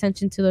to pay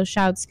attention to those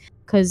shouts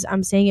because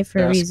I'm saying it for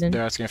a reason.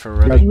 They're asking for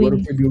Guys, ready.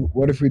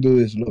 what if we do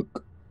this?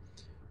 Look,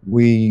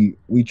 we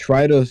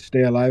try to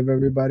stay alive,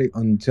 everybody,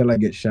 until I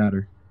get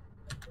shattered.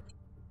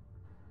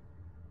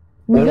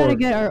 We Or- gotta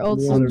get our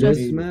ults on in just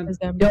this map? as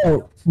them.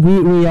 Yo,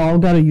 we all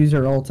gotta use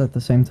our ults at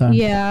the same time.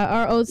 Yeah,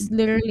 our ults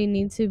literally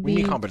need to We be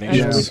need as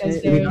combinations. quick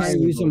as We theirs. can't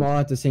use them all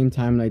at the same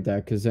time like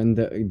that, because then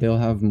they'll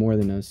have more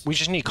than us. We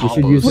just need We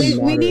should use combos.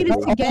 them We needed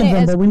moderately. to get All of it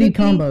them, as but we need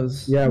quickly-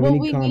 combos. Yeah, What we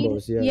need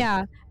combos.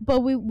 Yeah. But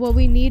what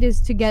we need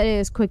is to get it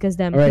as quick as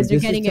them All right, because they're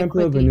this is getting it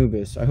Temple of quickly.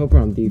 Anubis. I hope we're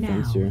on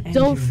defense Now, here. enter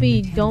Don't your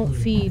feed, new don't zone.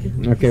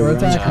 feed. Okay, We're we're on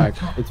attacking.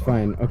 attack. It's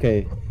fine.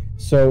 Okay,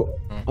 so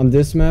on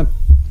this map,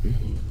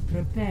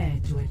 Prepare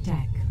to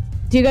attack.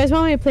 Do you guys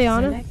want me to play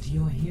Ana? Select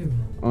your hero.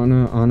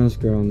 Anna's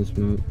girl on this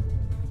map.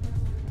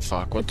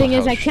 Fuck, what The thing the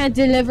is, hell? I can't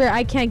deliver.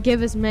 I can't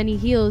give as many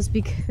heals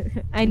because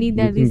I need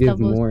You at can least give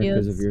double more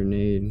because shields. of your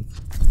nade.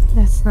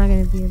 That's not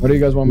gonna be What do you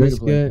guys want me Let's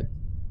to play?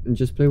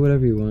 just play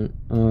whatever you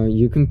want.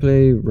 You can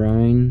play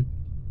Rhine.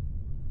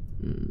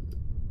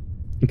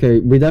 Okay,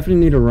 we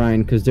definitely need a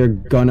Rhine because they're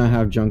gonna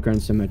have Junker and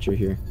Symmetra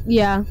here.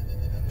 Yeah,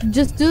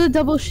 just do the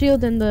double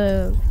shield and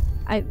the.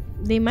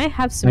 They might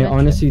have some. I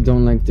honestly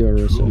don't like the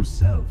Orisa.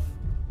 Yourself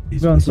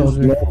is Go on, within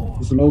soldier. your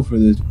It's low for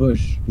this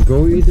push.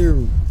 Go either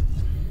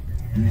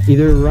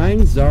Rhine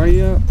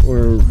Zarya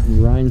or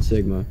Rhine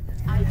Sigma.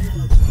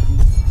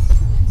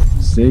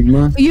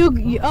 Sigma.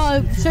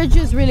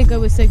 Sergio's really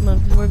good with Sigma.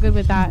 We're good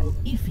with that.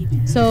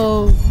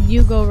 So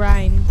you go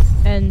Ryan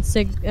and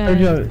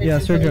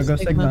Sergio, go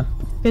Sigma.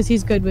 because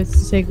he's good with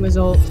Sigma's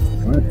ult.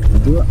 Alright, let's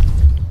do it.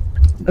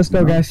 Let's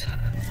go, guys.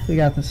 We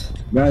got this.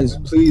 Guys,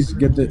 please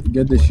get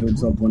the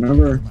shields up.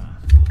 Whenever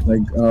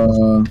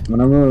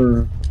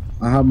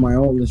I have my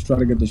ult, let's try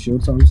to get the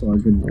shields up so I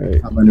can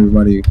have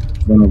everybody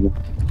vulnerable.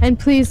 And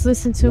please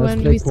listen to Let's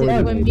when play we say,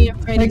 coordinated. when me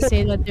and Freddy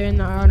say that they're in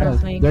the honor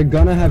flank. They're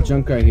gonna have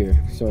Junker here,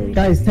 so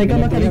Guys, take a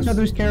look at each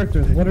other's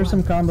characters. What are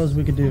some combos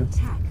we could do?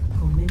 attack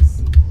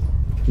commencing.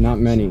 not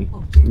many.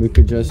 We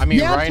could just I mean,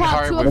 They're up top,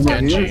 Reinhardt two with up top,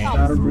 two Genji. up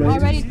top.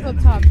 Already two up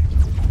top.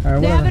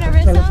 Alright, They have an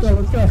whatever. Let's go, Orisa?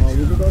 let's go. Oh,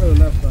 we can go to the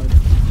left side.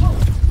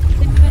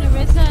 They have an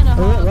Orisa and a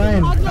hog.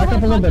 Ryan, Hog, no back up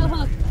hook, a little hog, no bit.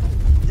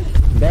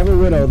 hook. They have a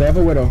widow. They have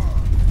a widow.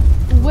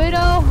 Widow,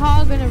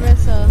 hog, and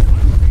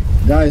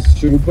Orisa. Guys,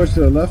 should we push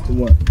to the left or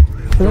what?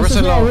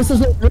 Arista's low, Arista's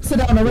low. Arista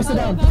down, Go, Arista go,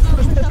 down. go,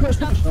 go,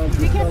 push.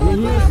 Be careful with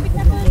Widow, be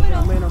careful with Widow.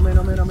 I'm in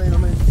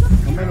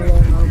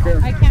alone, I don't care.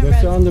 I can't They're res.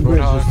 still on the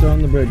bridge. They're still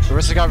on the bridge.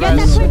 Marissa got Get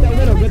that res. quick, Get that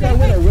widow. Get that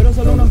widow. Widow's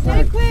alone on Get point.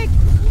 it quick.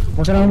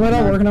 Working on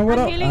Widow, working on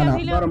Widow. I'm healing, I I'm know.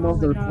 healing. Got him off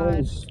their Oh my God.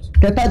 post.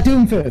 Get that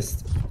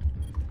Doomfist.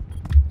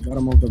 Got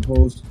him off the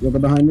post. You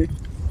got behind me?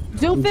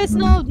 Doofus,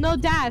 no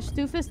dash.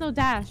 Doofus, no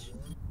dash.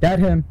 Get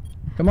him.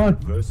 Come on.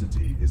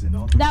 Diversity is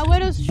an That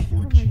Widow's. Oh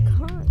my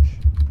God.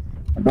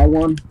 I got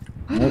one.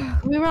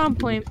 We were on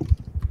point.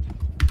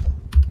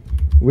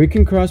 We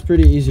can cross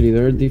pretty easily.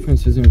 Their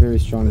defense isn't very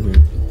strong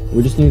here.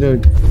 We just need to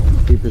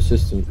be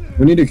persistent.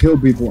 We need to kill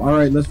people.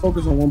 Alright, let's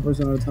focus on one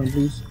person at a time,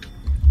 please.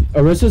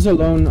 Arissa's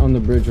alone on the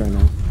bridge right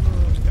now.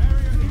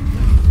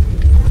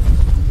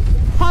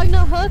 Hog, no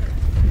hook.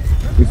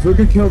 If we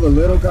could kill the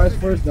little guys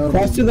first, that would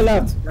Cross to the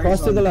left.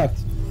 Cross to the left.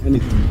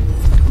 anything.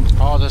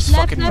 Oh, this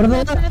Left, fucking. Go to the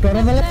left, go to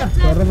the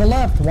left, go to the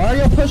left. Why are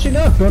you pushing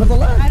up? Go to the I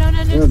left. don't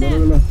Yeah, go to the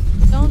understand.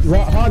 left. Don't say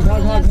Hog, go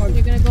hog, left, hog.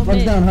 You're gonna go Hugs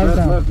mid. down, hugs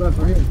down. Left,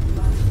 right here.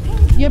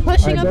 You're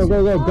pushing Alright, up go, too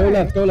go, go. Go hard.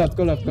 left. Go left.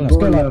 Go left. Go left. Let's go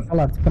Go left, go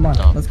left. Come on,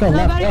 No. let's go I'm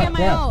left, about to get left, my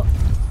left. ult.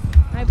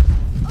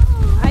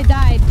 I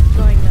died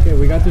going left. Okay,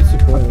 we got this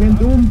support. Fucking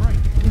Doom.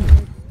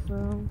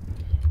 Bro.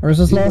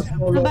 Arista's low.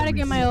 I'm about to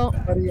get my ult.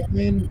 Buddy, I'm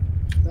in.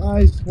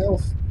 Guys,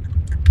 health.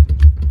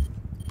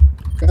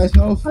 Guys,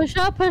 health. Push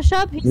up.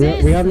 He's We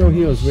in. have no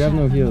heals. We have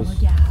no heals.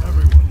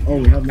 Oh,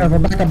 we have no.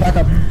 Careful, back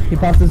up. He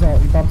popped his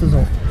ult, he popped his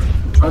ult.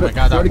 Try Oh my to- God,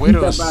 try that to keep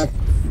widow's. back.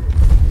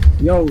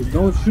 Yo,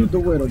 don't shoot the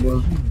widow,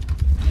 bro.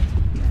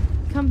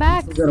 Come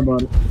back. Forget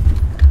about it.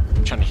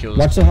 I'm trying to heal this.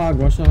 Watch the hog.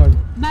 Watch the hog.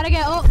 About to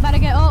get ult.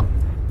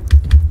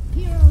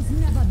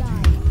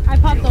 I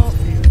popped ult.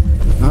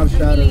 I have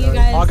shadow. Healing you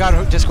guys. Hog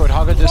got Discord.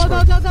 Hog got Go.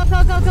 Discord.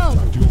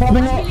 Popping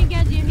I'm ult, healing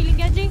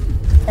Genji.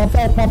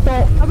 popped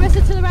ult.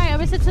 Arista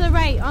to the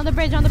right. On the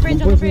bridge. I'm pushing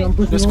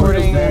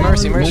Discording over.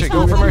 Mercy.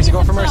 Go for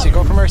Mercy.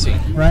 Go for Mercy.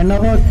 Right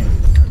now, hook.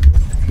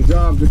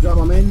 Good job,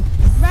 I'm in.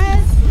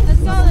 Res.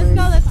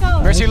 Let's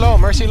go.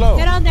 Mercy low.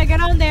 Get on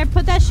there.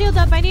 Put that shield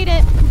up. I need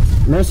it.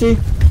 Mercy.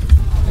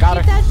 Got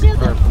Keep that her.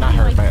 shield Or up. not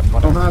her, but I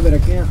don't whatever. have it,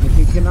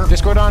 I cannot.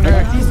 Discord on her.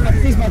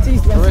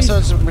 Matisse.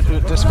 Marissa's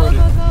Discord.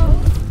 Go.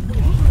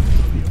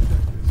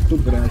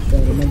 Stupid ass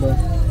shadow, remember.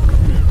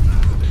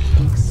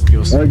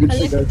 Heals. Alright, good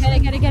shit, Collect guys.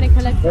 it. Get it.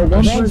 Collect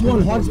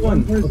it. Hogs one.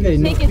 Okay,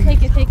 no.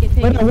 Take it.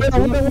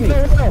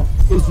 Widow.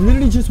 It's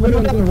literally just Widow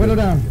widow. down, Widow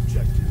down.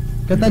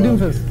 Get that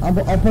Doomfist.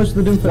 I'll push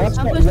the Doomfist.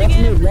 I'm pushing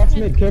in. Watch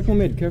mid. Careful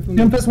mid.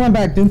 Doomfist went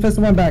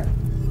back.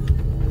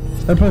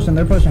 They're pushing.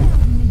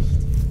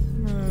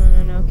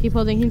 No. Keep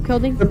holding.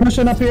 They're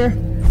pushing up here.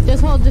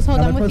 Just hold.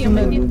 I'm with pushing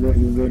you.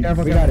 mid.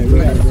 Careful, We got it.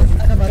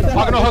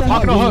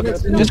 Hog no hook.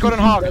 Discord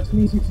and Hog. That's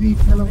me, 6 feet,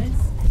 kill him.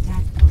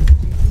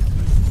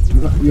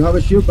 You have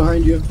a shield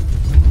behind you.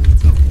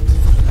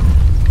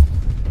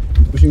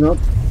 Pushing up.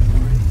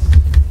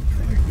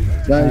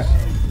 Guys,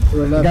 to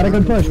the We left. got a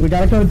good push.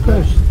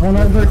 Don't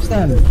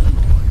overextend.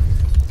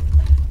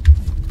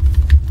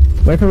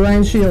 Wait for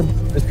Ryan's shield.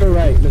 Let's go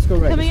right.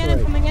 Coming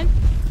in.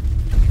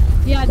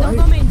 Yeah, don't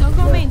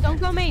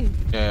go main.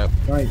 Yeah.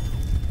 Right.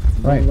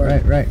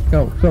 Right.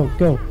 Go.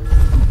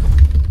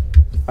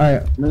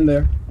 Alright, I'm in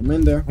there.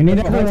 we need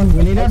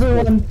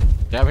everyone.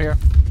 Jab here.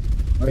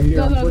 Right here.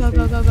 Go.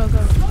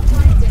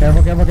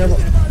 Careful.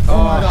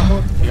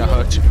 Oh, you got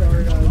hooked.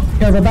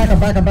 Careful,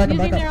 back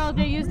Using their up. ult.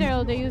 They use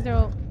their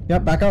ult.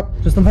 Yep, back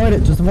up. Just avoid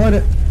it.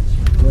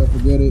 Yeah,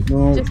 forget it.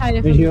 No. Just hide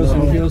it Need from heals.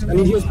 me. I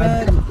need heals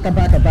back.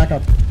 Back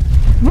up.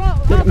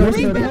 Bro,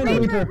 Mercy,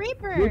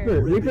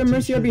 Reaper and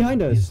Mercy are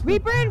behind us.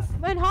 Reaper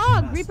and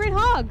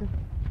Hog.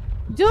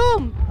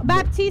 Doom.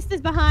 Baptiste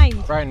is behind.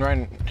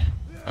 Ryan.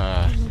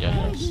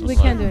 Yeah. We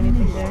can't do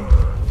anything there.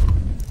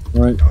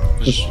 Right.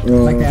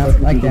 Like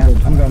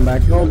that. I'm going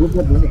back. No, good.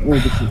 Oh,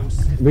 good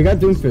shit. We got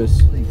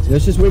Doomfist.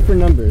 Let's just wait for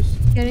numbers.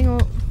 Getting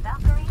ult.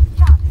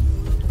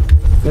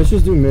 Let's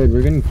just do mid.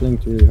 We're getting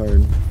flanked really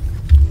hard.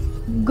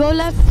 Go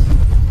left.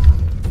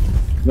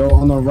 No,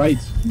 on the right.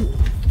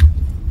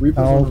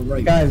 Reaper's Oh, on the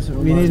right. guys,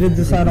 we need to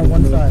decide on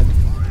one side.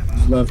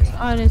 Just left.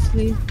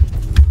 Honestly.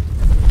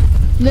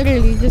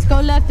 Literally, just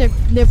go left.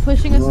 They're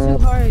pushing us too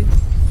hard.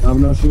 I have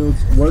no shields.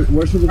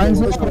 Where should we go? Ryan's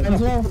Where low. should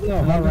we go?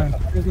 No, Not Ryan.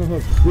 there's no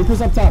hook.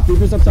 Reaper's up top.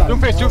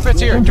 Doomfist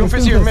here.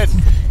 Doomfist here mid.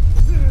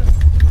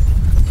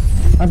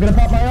 I'm gonna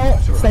pop my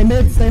ult. Stay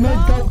mid. Go.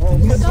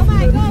 Go,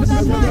 Mike. Go.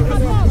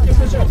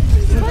 Push it.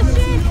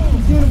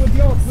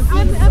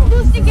 I'm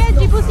boosting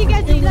Genji.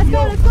 Let's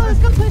go.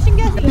 Pushing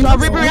Genji.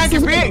 Reaper behind you.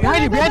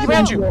 Behind you. I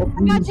got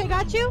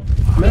you.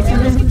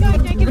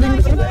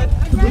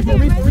 Keep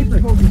going.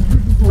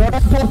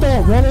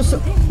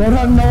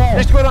 Roadhog no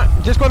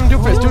ult. Just go on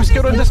Doomfist.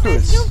 Doomfist on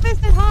Discord.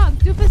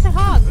 Doofus and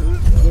Hog.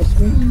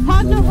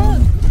 Hog no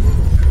hook.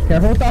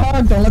 Careful with the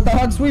hog. Don't let the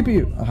hog sweep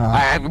you.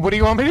 What do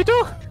you want me to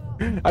do?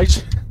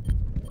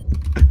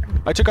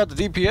 I took out the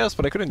DPS,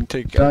 but I couldn't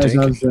take. Guys,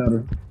 I'm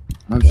shattered.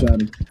 I'm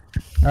shattered.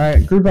 All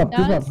right, group up, That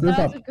group up, was, group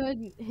that up. was a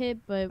good hit,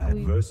 but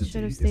we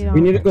should have stayed on.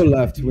 We need to go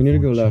left. We need to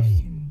go left.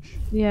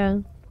 Yeah.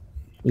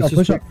 Let's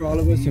push just up. for all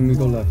of us and we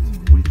go left.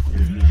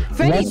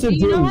 Freddie, Watch do the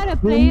you know Doom. how to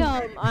play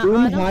Doom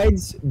Ana?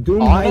 hides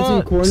in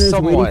Ana, corners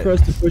somewhat. waiting for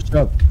us to push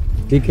up.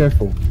 Be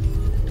careful.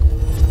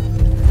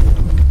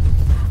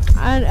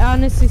 I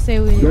honestly say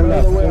we Go need.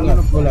 left, go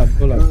left, go left,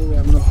 go left.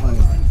 I'm gonna find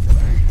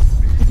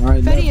it.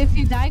 Alright, Freddie, left. if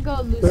you die, go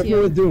Careful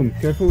Lucio. with Doom.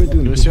 Careful with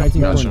Doom. He Lucio, hides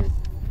in gotcha. corners.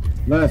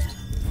 Left.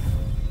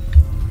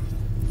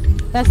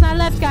 That's not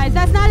left, guys.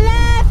 That's not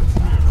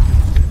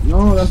left.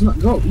 No, that's not.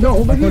 Go. Yo,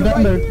 over Go here. down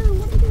Right there.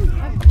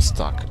 here. I'm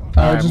stuck.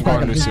 Alright, Just I'm back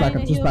going up, just Lucio. back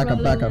up, just back up,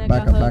 Heal back up, Roland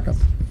back and I up, got back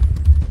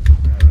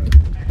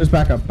up. Just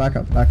back up, back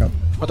up, back up.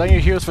 Put down your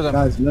heals for them.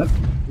 Guys, left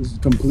is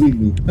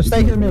completely. Just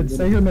stay here mid,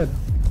 stay here mid.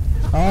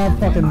 Oh,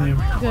 fucking,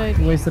 Good.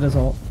 he wasted his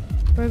ult.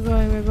 We're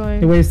going. We're He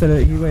going. wasted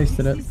it, he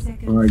wasted it.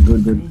 Alright,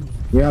 good.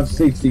 We have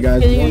 60,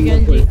 guys. Killing One you, more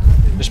Genji.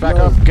 quick. Just back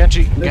up.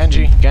 Genji,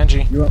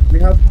 Genji. We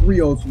have 3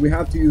 ults. We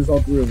have to use all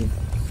 3 of them.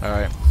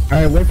 Alright.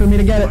 All right, wait for me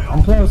to get it.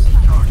 I'm close.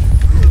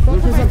 Go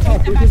for it. Back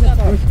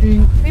up.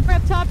 Pushing, Reaper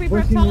up top. Reaper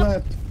up pushing top.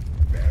 left.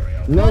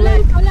 No, Go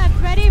left. Go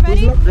left. Ready.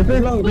 Ready.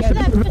 Ripper, Push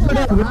left. Push ripper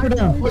left. down, ripper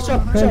down. Push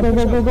up, Go, go,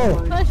 go, go, go.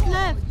 Push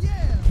left.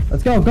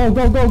 Let's go, go,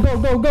 go, go, go,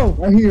 go, go.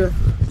 Right here.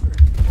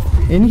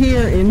 In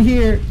here, in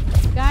here.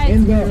 Guys,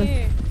 In we're the-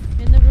 here.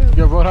 In the room.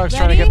 Yo, Roadhog's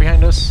trying to get Ready?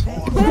 behind us.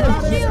 Put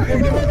up a shield.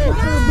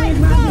 Guys,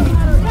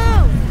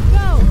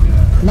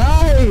 go.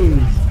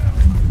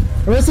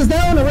 Nice. Arissa's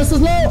down,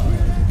 Arissa's low.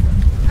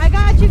 I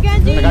got you,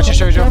 Genji. I got you,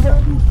 Sergio.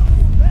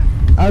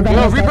 I got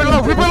Yo, it. Reaper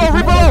low, Reaper low,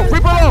 Reaper low,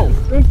 Reaper low.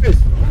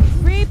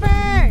 Doomfist.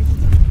 Reaper.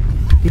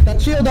 Keep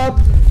that shield up.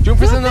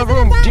 Doomfist in the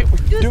room.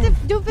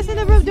 Doofus in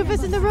the room.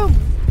 Doofus in the room.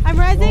 I'm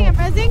resing. I'm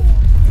resing.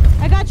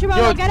 I got you, Yo,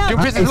 Rolo. Get up.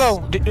 Doomfist is low.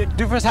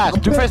 Doomfist has.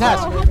 Doomfist has.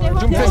 Hold it, hold it,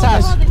 Doomfist hold it,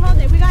 has. hold it, hold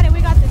it. We got it.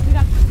 We got this. We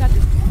got this. We got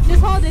this.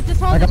 Just hold it. Just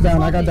hold I it. got just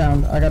down, hold I got it.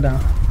 down, I got down.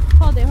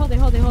 Hold it. Hold it.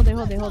 Hold it. Hold it.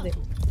 Hold it. Hold it.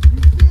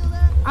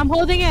 I'm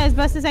holding it as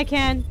best as I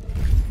can.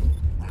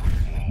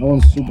 That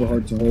one's super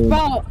hard to hold.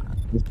 Bro,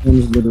 This one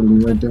is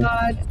literally right there.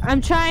 God.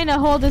 I'm trying to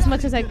hold as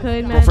much as I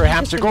could, man. Go for a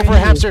hamster. Go for a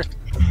hamster.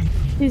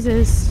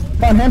 Jesus.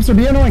 Come on, hamster,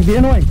 be annoying, be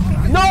annoying.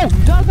 No!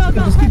 Go, go,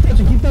 go. Just keep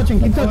touching, keep touching,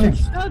 keep touching.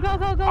 Go, go,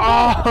 go, go.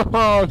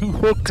 Oh, he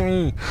hooked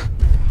me.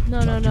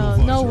 No, no, no.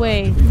 No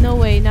way. No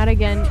way. Not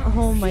again.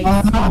 Oh my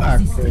God.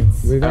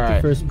 We got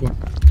Alright. the first point.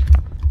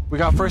 We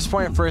got first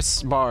point,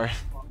 first bar.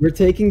 We're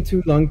taking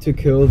too long to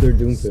kill their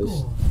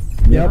Doomfist.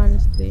 Yep,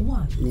 Honestly.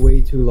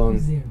 Way too long.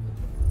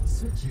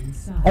 Switching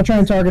sides. I'll try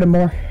and target him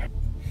more.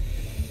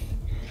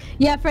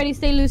 Yeah, Freddy,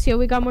 stay Lucio.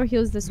 We got more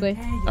heals this way.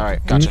 Alright,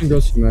 I'm gotcha. gonna go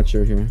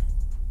Symmetra here.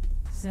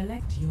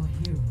 Select your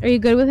hero. Are you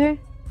good with her?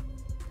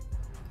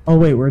 Oh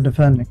wait, we're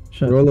defending.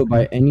 Shit. Rolo,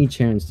 by any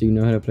chance, do you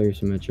know how to play your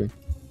Symmetra?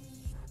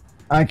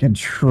 I can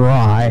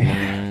try.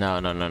 No.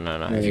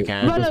 If you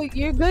can. Rolo,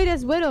 you're good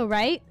as Widow,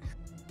 right?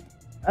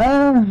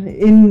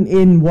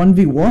 In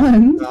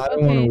 1v1. I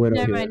don't want to Widow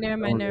never here. mind, never I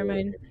mind, don't never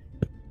wanna mind.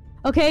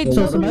 Okay,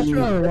 So so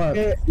Symmetra or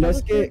what?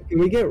 Let's get. Can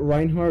we get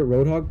Reinhardt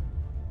Roadhog?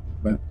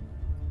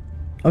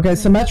 Okay,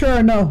 Symmetra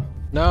or no?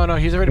 No,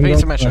 he's already I'm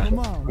paid going Symmetra.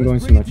 I'm going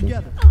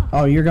Symmetra.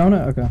 Oh, you're going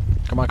to? Okay.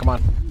 Come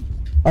on.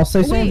 I'll say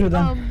wait, soldier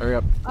then. Hurry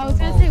up. I was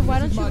gonna say, why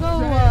don't you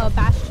go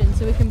Bastion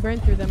so we can burn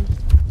through them?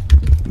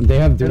 They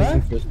have Did I?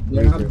 Doomfist.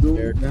 They have Doom.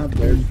 They have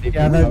Doom.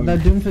 Yeah, that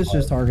Doomfist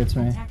just targets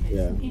me.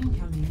 Yeah.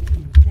 Incoming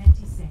in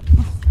 30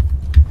 seconds.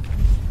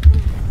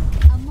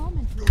 A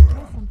moment to enjoy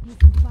some peace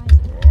and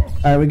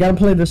quiet. Alright, we gotta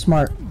play this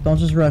smart. Don't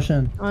just rush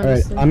in. Alright,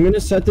 Honestly. I'm gonna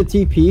set the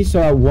TP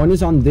so one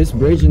is on this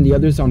bridge and the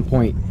other's on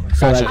point.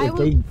 So Gotcha. that if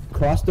they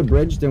cross the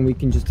bridge, then we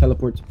can just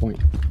teleport to point.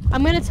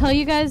 I'm gonna tell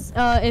you guys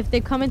if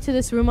they come into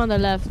this room on the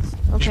left. You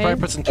should Okay.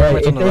 probably put some Alright,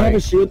 turrets if on the they have a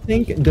right. shield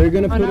tank, they're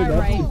gonna On put it our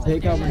up to right.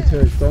 take out my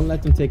turrets. Don't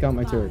let them take out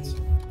my turrets.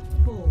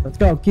 Let's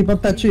go. Keep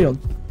up that shield.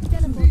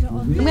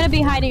 I'm gonna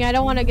be hiding. I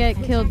don't want to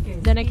get killed.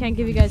 Then I can't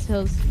give you guys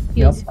heals. Yep.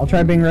 Heals. I'll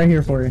try being right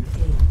here for you.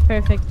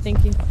 Perfect.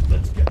 Thank you.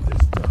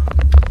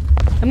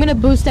 I'm gonna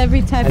boost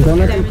every type And of don't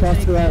let them damage.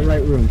 cross to that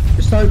right room.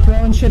 Just start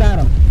throwing shit at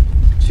him.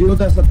 Shield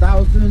that's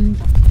 1,000,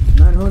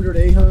 900,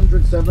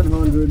 800,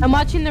 700. I'm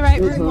watching the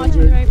right room. I'm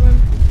watching the right room.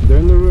 They're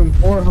in the room.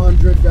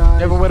 400 guys.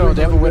 They have a widow,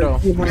 they have a widow.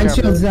 300, Ryan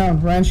Shield's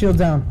down. Ryan Shield's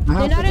down. I have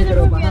They're to not in pick the it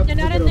up, room I yet, have they're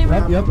to not pick in it the up,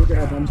 I room. have to pick it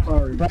up, I'm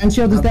sorry. Ryan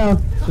Shield is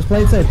down. Just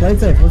play it safe. Play it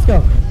safe. Let's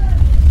go.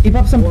 Keep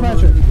up some 400,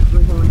 pressure.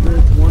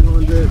 300,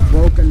 100,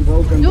 broken.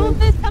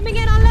 Doomfist coming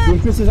in on left.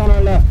 Doomfist is on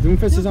our left.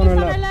 Doomfist is on our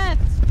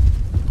left.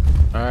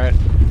 Alright.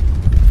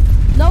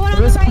 No one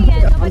on the right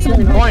yet. Nobody on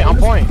the right. On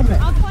point.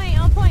 On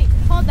point.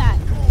 Hold that.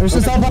 There's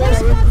just all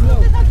Doomfist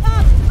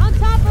on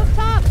top. On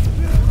top.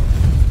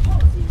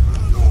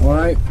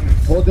 Alright,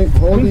 holding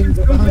behind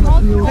the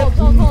field.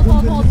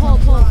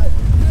 Hold.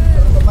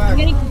 I'm Back.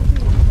 getting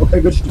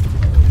Okay, good.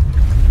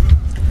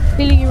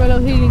 healing you, Rolo.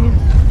 Healing you.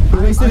 He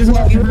wasted his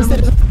walk. He wasted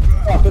his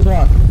walk. Good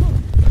walk.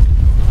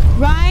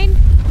 Ryan.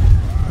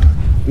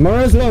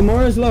 Mora's low.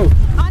 Mora's low.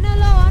 On a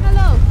low.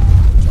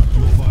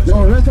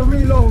 Yo, rest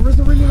really low.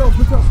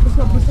 Push up.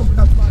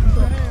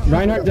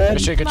 Reinhardt dead.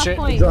 Good shit, good shit.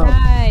 Point. job.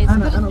 Nice.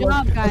 Anna, Good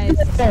job, guys.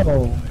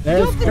 Oh,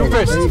 There's Doofus in the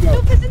Doofus. there you room.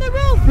 go. Doofus in the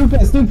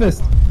room.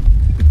 Doofus.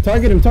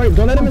 Target him, target.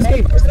 Don't let him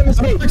escape. Don't let him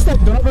escape.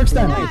 Don't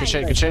overextend. Nice. Good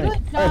shit, good shit.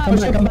 Good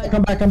Alright, job.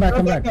 come back.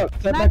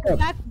 Step back up.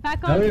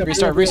 Back Hurry on. up.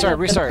 Restart.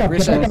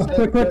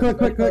 Quick.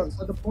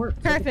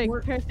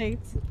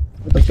 Perfect.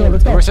 Let's go.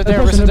 Restart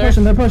there, restart there.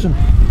 They're pushing.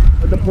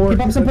 Keep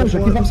up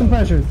some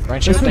pressure.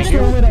 Right shoot, thank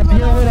Hero you. Widow.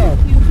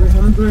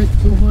 300,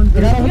 200,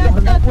 You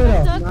gotta Stuck,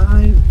 Widow. stuck.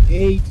 9,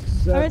 8,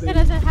 Arista 7,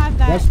 doesn't have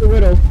that. Watch the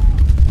widow.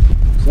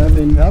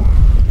 7, Yep.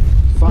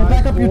 5,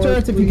 back up your 4,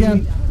 turrets if you 3,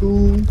 can.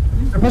 2.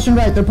 They're pushing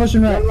right. They're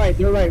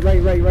right.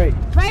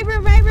 Right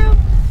room.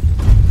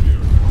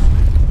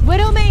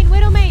 Widow main.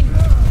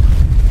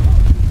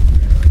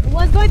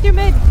 One's going through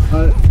mid.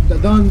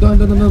 Done.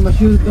 My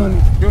shield's done.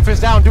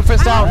 Doofus down.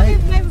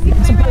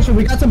 Some pressure.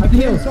 We got some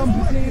heals. I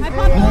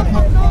popped off.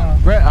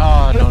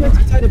 Oh, no.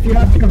 Right if you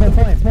have to.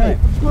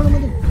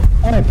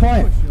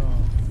 Point.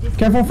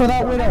 Careful for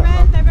that I Widow.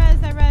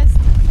 res.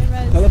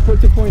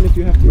 Teleport to point if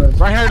you have to.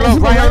 Right here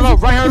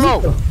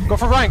low. Go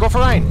for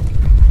Ryan.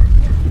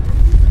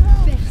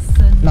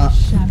 Nah,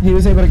 he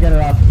was able to get it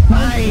off.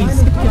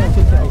 Nice.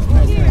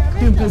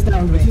 Doomfist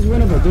down. This is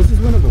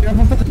winnable.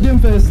 Careful for the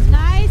Doomfist.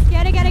 Nice.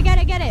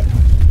 Get it.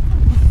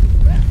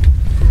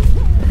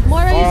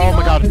 More Oh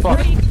my god, fuck.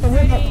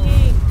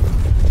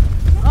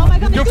 Oh my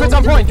god. Doofus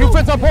on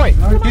point.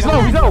 He's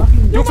low.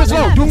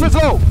 Doofus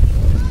low.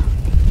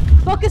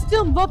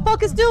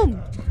 Focus Doom.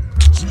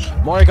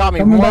 Mori got me.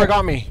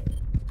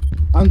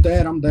 I'm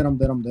dead.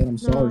 I'm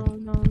sorry.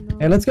 No.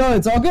 Hey, let's go.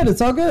 It's all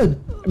good.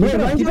 Wait,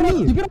 keep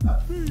it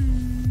up.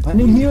 I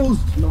need heals.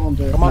 No, I'm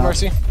dead. Come on,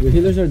 Mercy. Your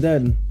healers are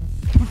dead.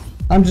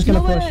 I'm just gonna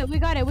No, push. wait, we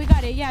got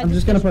it. Yeah. I'm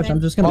just gonna push.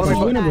 man. It's Hold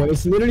winnable. that.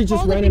 It's literally just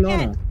Hold if running you on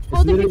can. her. It's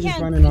Hold if you literally just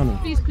can. running on her.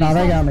 Please, Nah, they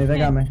hold got if me. you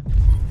can.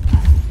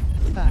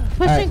 Alright,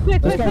 Pushing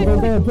quick. let's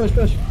go.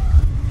 Push.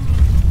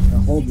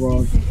 Hold,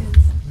 bro.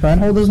 Try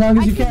and hold as long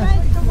as I you can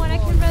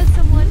can. res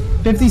someone.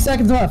 50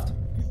 seconds left.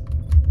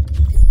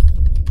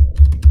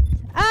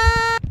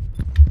 Ah!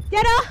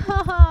 Get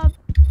up!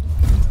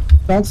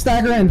 Don't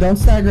stagger in.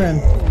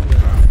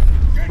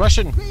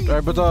 Russian.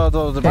 But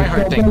the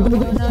Reinhardt thing.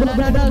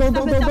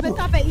 No,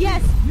 stop it.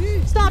 Yes!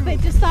 Stop it.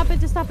 Just stop it.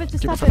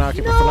 Keep it for now.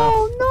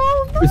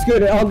 No. It's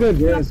good. All good.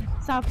 Yes.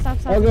 Stop.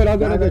 All good.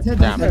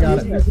 Damn.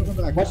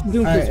 Watch the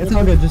Doom. Alright, it's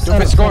all good. Just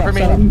Doofus score for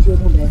me.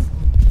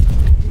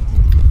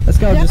 Let's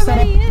go. They're Just set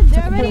up.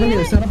 already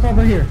in. Set up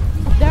over here.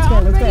 They're go,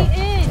 let's already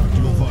go. in.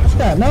 What's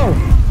that? No.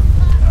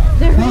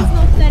 There is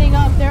no setting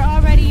up. They're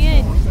already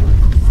in.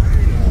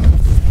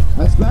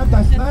 I slapped.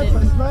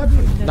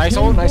 Nice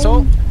ult.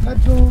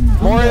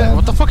 Mori,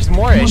 what the fuck is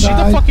Mori? Is she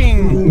the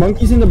fucking...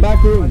 Monkey's in the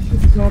back room.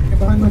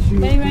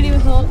 Getting ready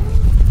with ult.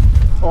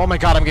 Oh my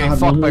god, I'm getting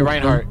fucked by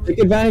Reinhardt. Take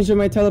advantage of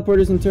my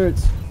teleporters and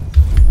turrets.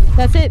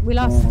 That's it. We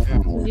lost.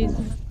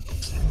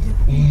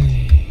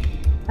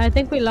 I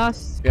think we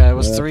lost. Yeah, it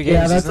was 3 games,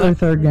 Yeah, that's isn't our it?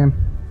 third game.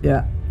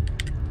 Yeah.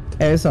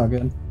 Hey, it's all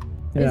good. Is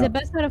Yeah. it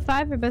best out of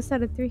 5 or best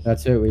out of 3?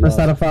 That's it. We Best lost.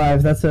 out of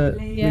 5. That's it.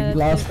 Yeah, We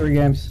lost 3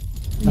 games.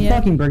 Yeah.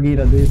 Fucking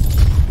Brigitte, dude.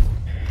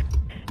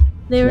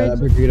 They Yeah, were that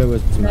Brigida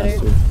was better.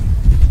 master.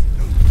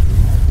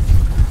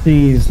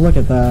 Jeez, look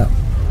at that.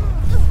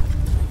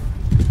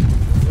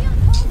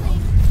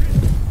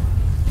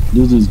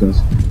 GG's, guys.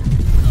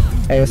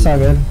 Hey, it's all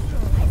good.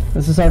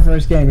 This is our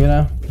first game, you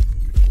know?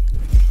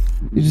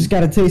 You just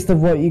got a taste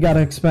of what you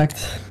gotta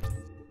expect.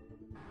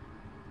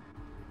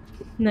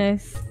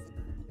 nice.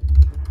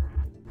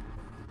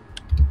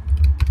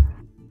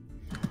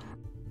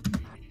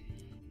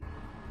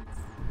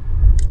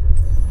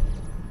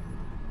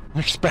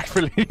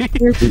 Respectfully.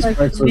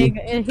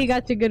 He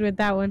got you good with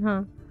that one,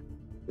 huh?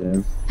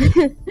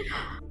 Yeah.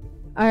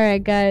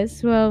 Alright,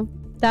 guys. Well,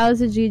 that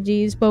was a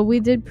GG's, but we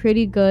did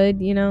pretty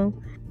good, you know?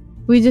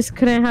 We just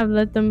couldn't have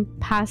let them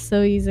pass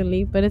so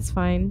easily, but it's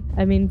fine.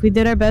 I mean, we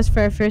did our best for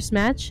our first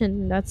match,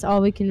 and that's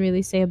all we can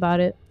really say about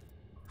it.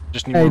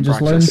 Just need Hey, more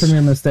just learn practice. from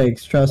your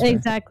mistakes, trust me.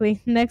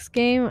 Exactly. Next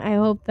game, I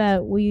hope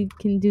that we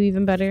can do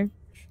even better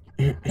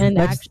and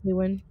Next- actually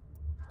win.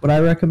 What I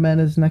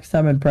recommend is next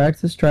time in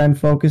practice, try and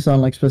focus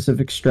on like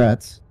specific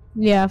strats.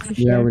 Yeah, for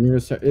sure. Yeah, when you're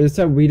it's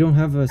that we don't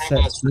have a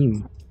set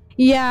team.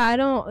 Yeah, I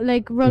don't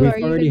like Rolo.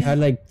 We've already had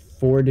like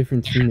 4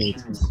 different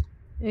teammates.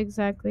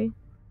 exactly.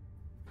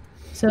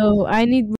 So I need